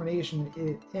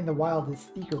extermination in the wild is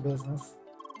seeker business.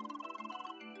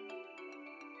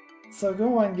 So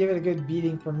go on and give it a good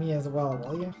beating for me as well,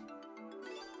 will you?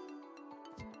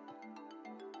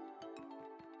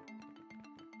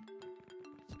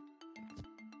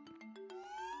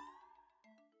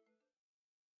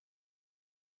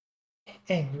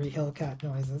 Angry hillcat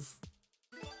noises.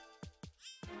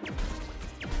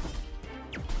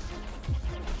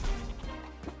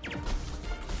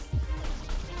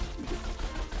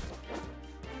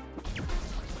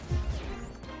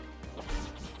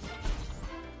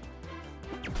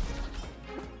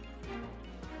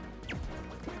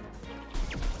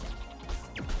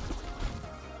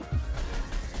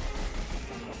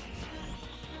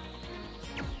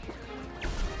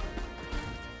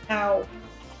 Ow!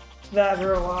 That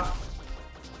hurt a lot.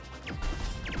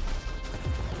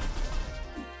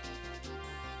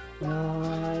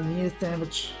 I need a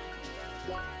sandwich.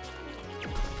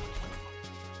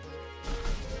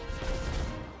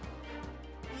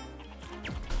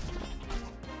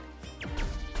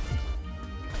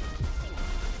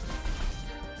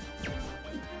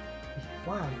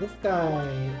 Wow, this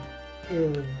guy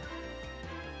is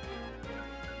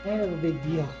Kind of a big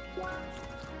deal.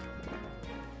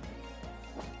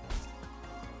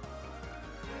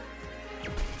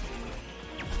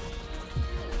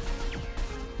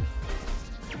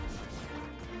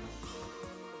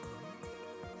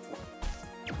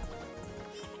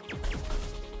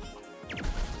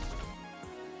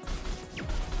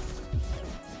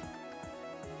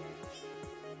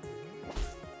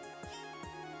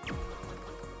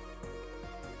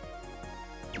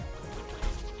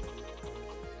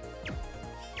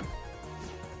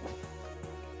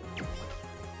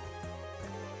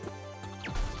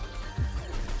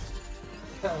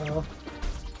 Uh-oh.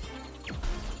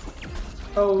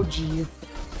 Oh, geez.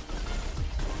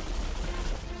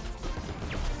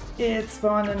 It's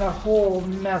spawning a whole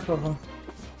mess of them.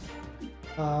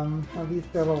 At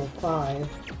least they're level 5.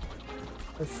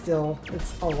 But still,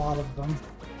 it's a lot of them.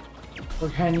 We're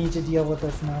gonna need to deal with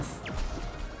this mess.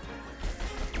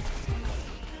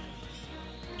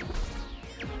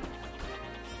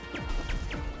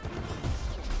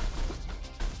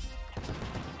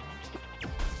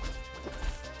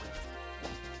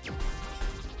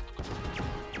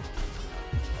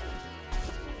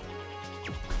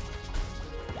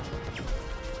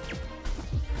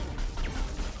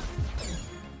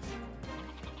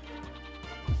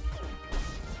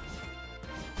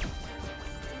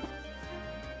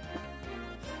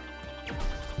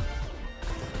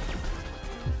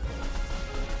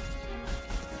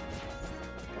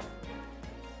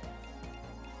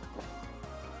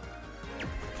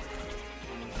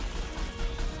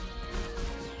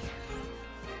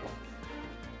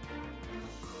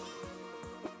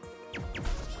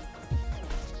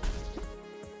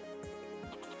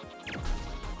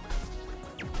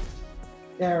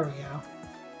 There we go.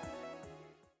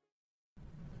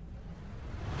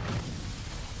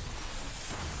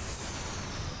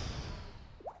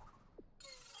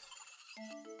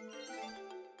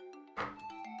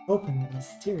 Open the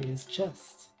mysterious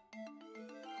chest.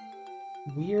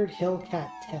 Weird Hillcat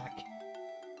tech.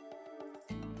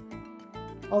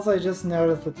 Also, I just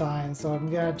noticed the time, so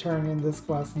I'm gonna turn in this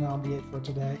quest and that'll be it for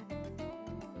today.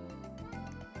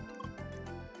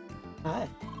 Hi.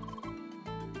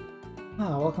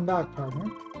 Ah, welcome back,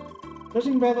 partner.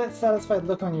 Judging by that satisfied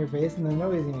look on your face and the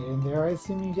noise you made in there, I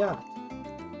assume you got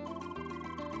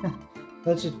it.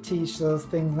 That should teach those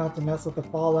things not to mess with the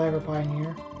fall diver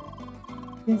pioneer.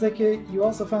 Seems like you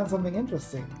also found something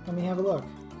interesting. Let me have a look.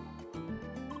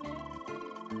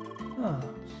 Huh.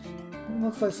 It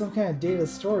looks like some kind of data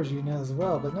storage unit as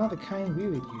well, but not the kind we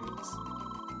would use.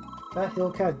 That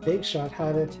Hillcat Big Shot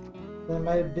had it, then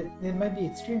it might be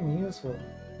extremely useful.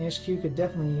 HQ could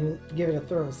definitely give it a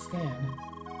thorough scan.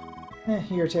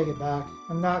 Here, take it back.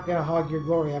 I'm not gonna hog your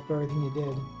glory after everything you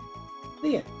did.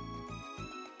 See ya.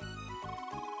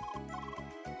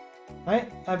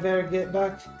 Alright, I better get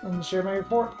back and share my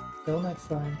report. Till next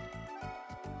time.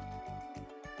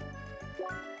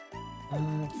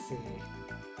 Let's see.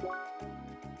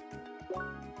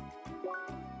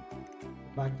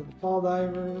 Back to the fall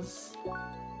divers.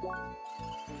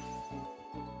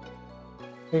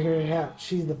 Figure it out.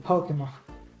 She's the Pokemon.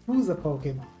 Who's a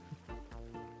Pokemon?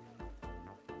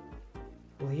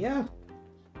 Well, yeah.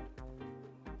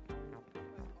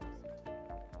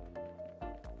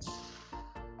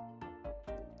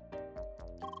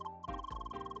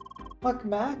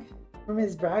 Welcome back. From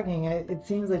his bragging, it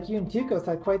seems like you and Tukos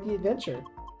had quite the adventure.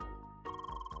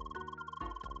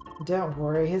 Don't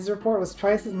worry, his report was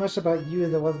twice as much about you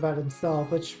as it was about himself,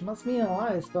 which must mean a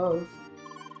lot, I suppose.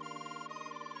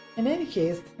 In any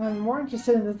case, I'm more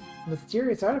interested in this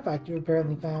mysterious artifact you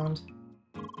apparently found.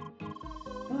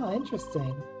 Oh,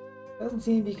 interesting. Doesn't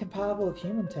seem to be compatible with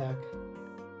human tech.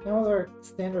 No other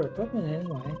standard equipment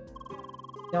anyway.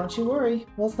 Don't you worry,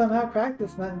 we'll somehow crack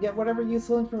this nut and get whatever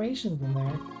useful information's in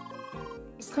there.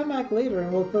 Just come back later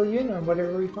and we'll fill you in on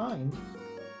whatever we find.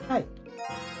 Hi.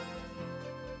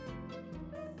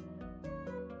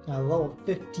 Got a level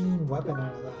 15 weapon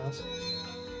out of that.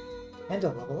 And a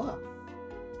level up.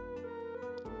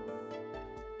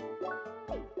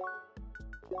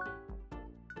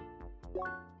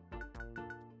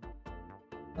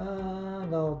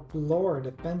 They'll lower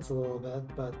defense a little bit,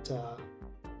 but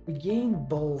we gain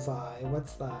Bullseye.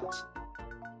 What's that?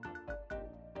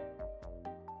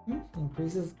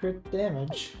 Increases crit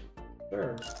damage.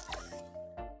 Sure.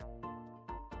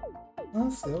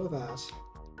 Let's go with that.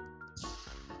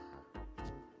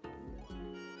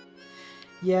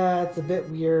 Yeah, it's a bit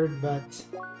weird, but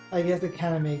I guess it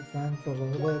kind of makes sense a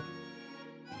little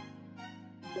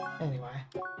bit. Anyway.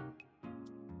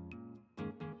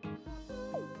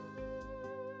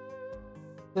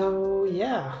 So,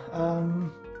 yeah,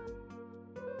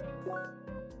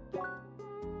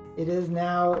 It is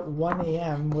now 1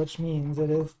 a.m., which means it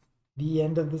is the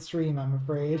end of the stream, I'm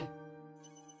afraid.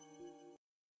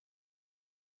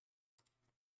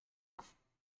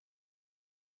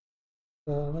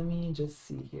 So let me just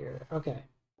see here. Okay.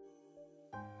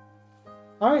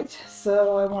 Alright,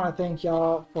 so I want to thank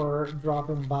y'all for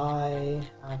dropping by.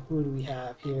 Who do we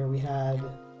have here? We had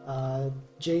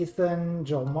Jason,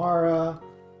 Jolmara,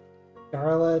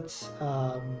 Scarlet,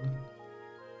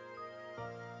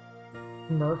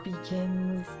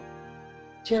 Murphykins,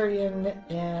 Tyrion,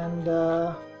 and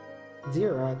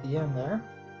Zero at the end there.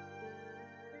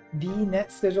 The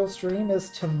next scheduled stream is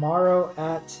tomorrow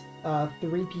at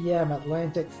 3 p.m.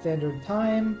 Atlantic Standard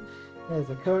Time. It is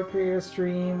a code creator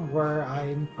stream where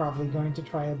I'm probably going to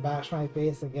try and bash my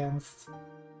face against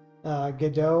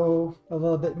Godot a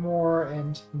little bit more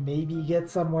and maybe get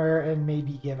somewhere and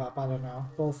maybe give up. I don't know.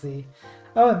 We'll see.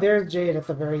 Oh, and there's Jade at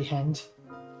the very end.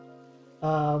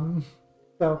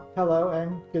 So hello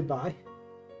and goodbye.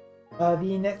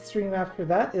 The next stream after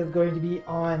that is going to be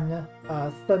on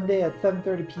Sunday at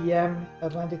 7:30 p.m.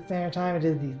 Atlantic Standard Time. It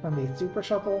is the Sunday Super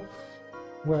Shuffle,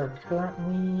 where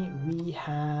currently we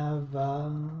have how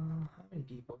many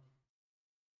people?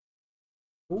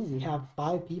 Oh, we have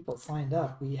 5 people signed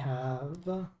up. We have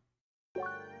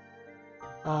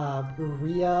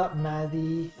Ria,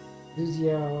 Mazzy,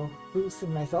 Luzio, Bruce,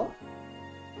 and myself,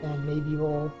 and maybe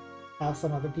we'll have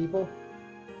some other people.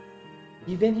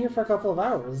 You've been here for a couple of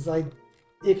hours.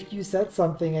 If you said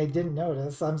something I didn't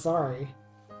notice, I'm sorry.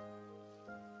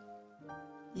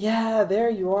 Yeah, there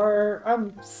you are.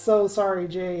 I'm so sorry,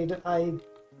 Jade. I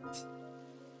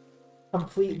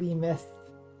completely missed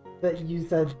that you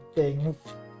said things.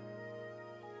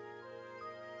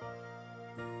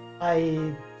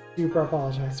 I super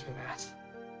apologize for that.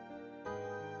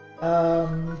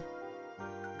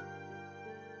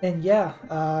 And yeah,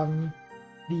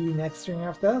 the next stream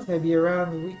after that is going to be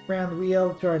around the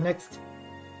wheel to our next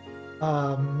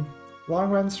long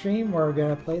run stream where we're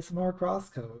going to play some more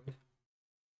CrossCode.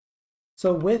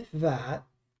 So with that,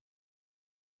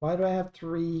 why do I have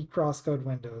 3 CrossCode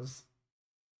windows?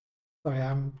 Sorry,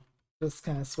 I'm just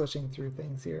kind of switching through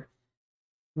things here.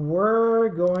 We're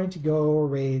going to go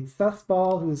raid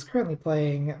Sussball, who's currently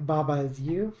playing Baba Is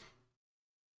You.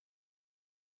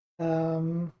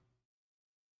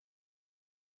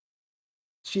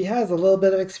 She has a little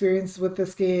bit of experience with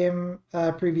this game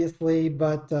previously,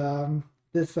 but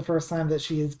this is the first time that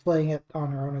she is playing it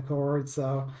on her own accord,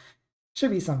 so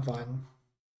should be some fun.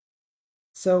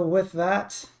 So with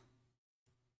that,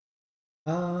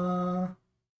 wait a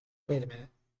minute,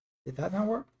 did that not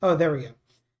work? Oh, there we go.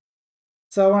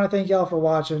 So I want to thank y'all for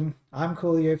watching. I'm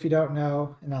Coolio if you don't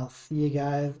know, and I'll see you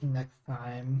guys next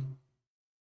time.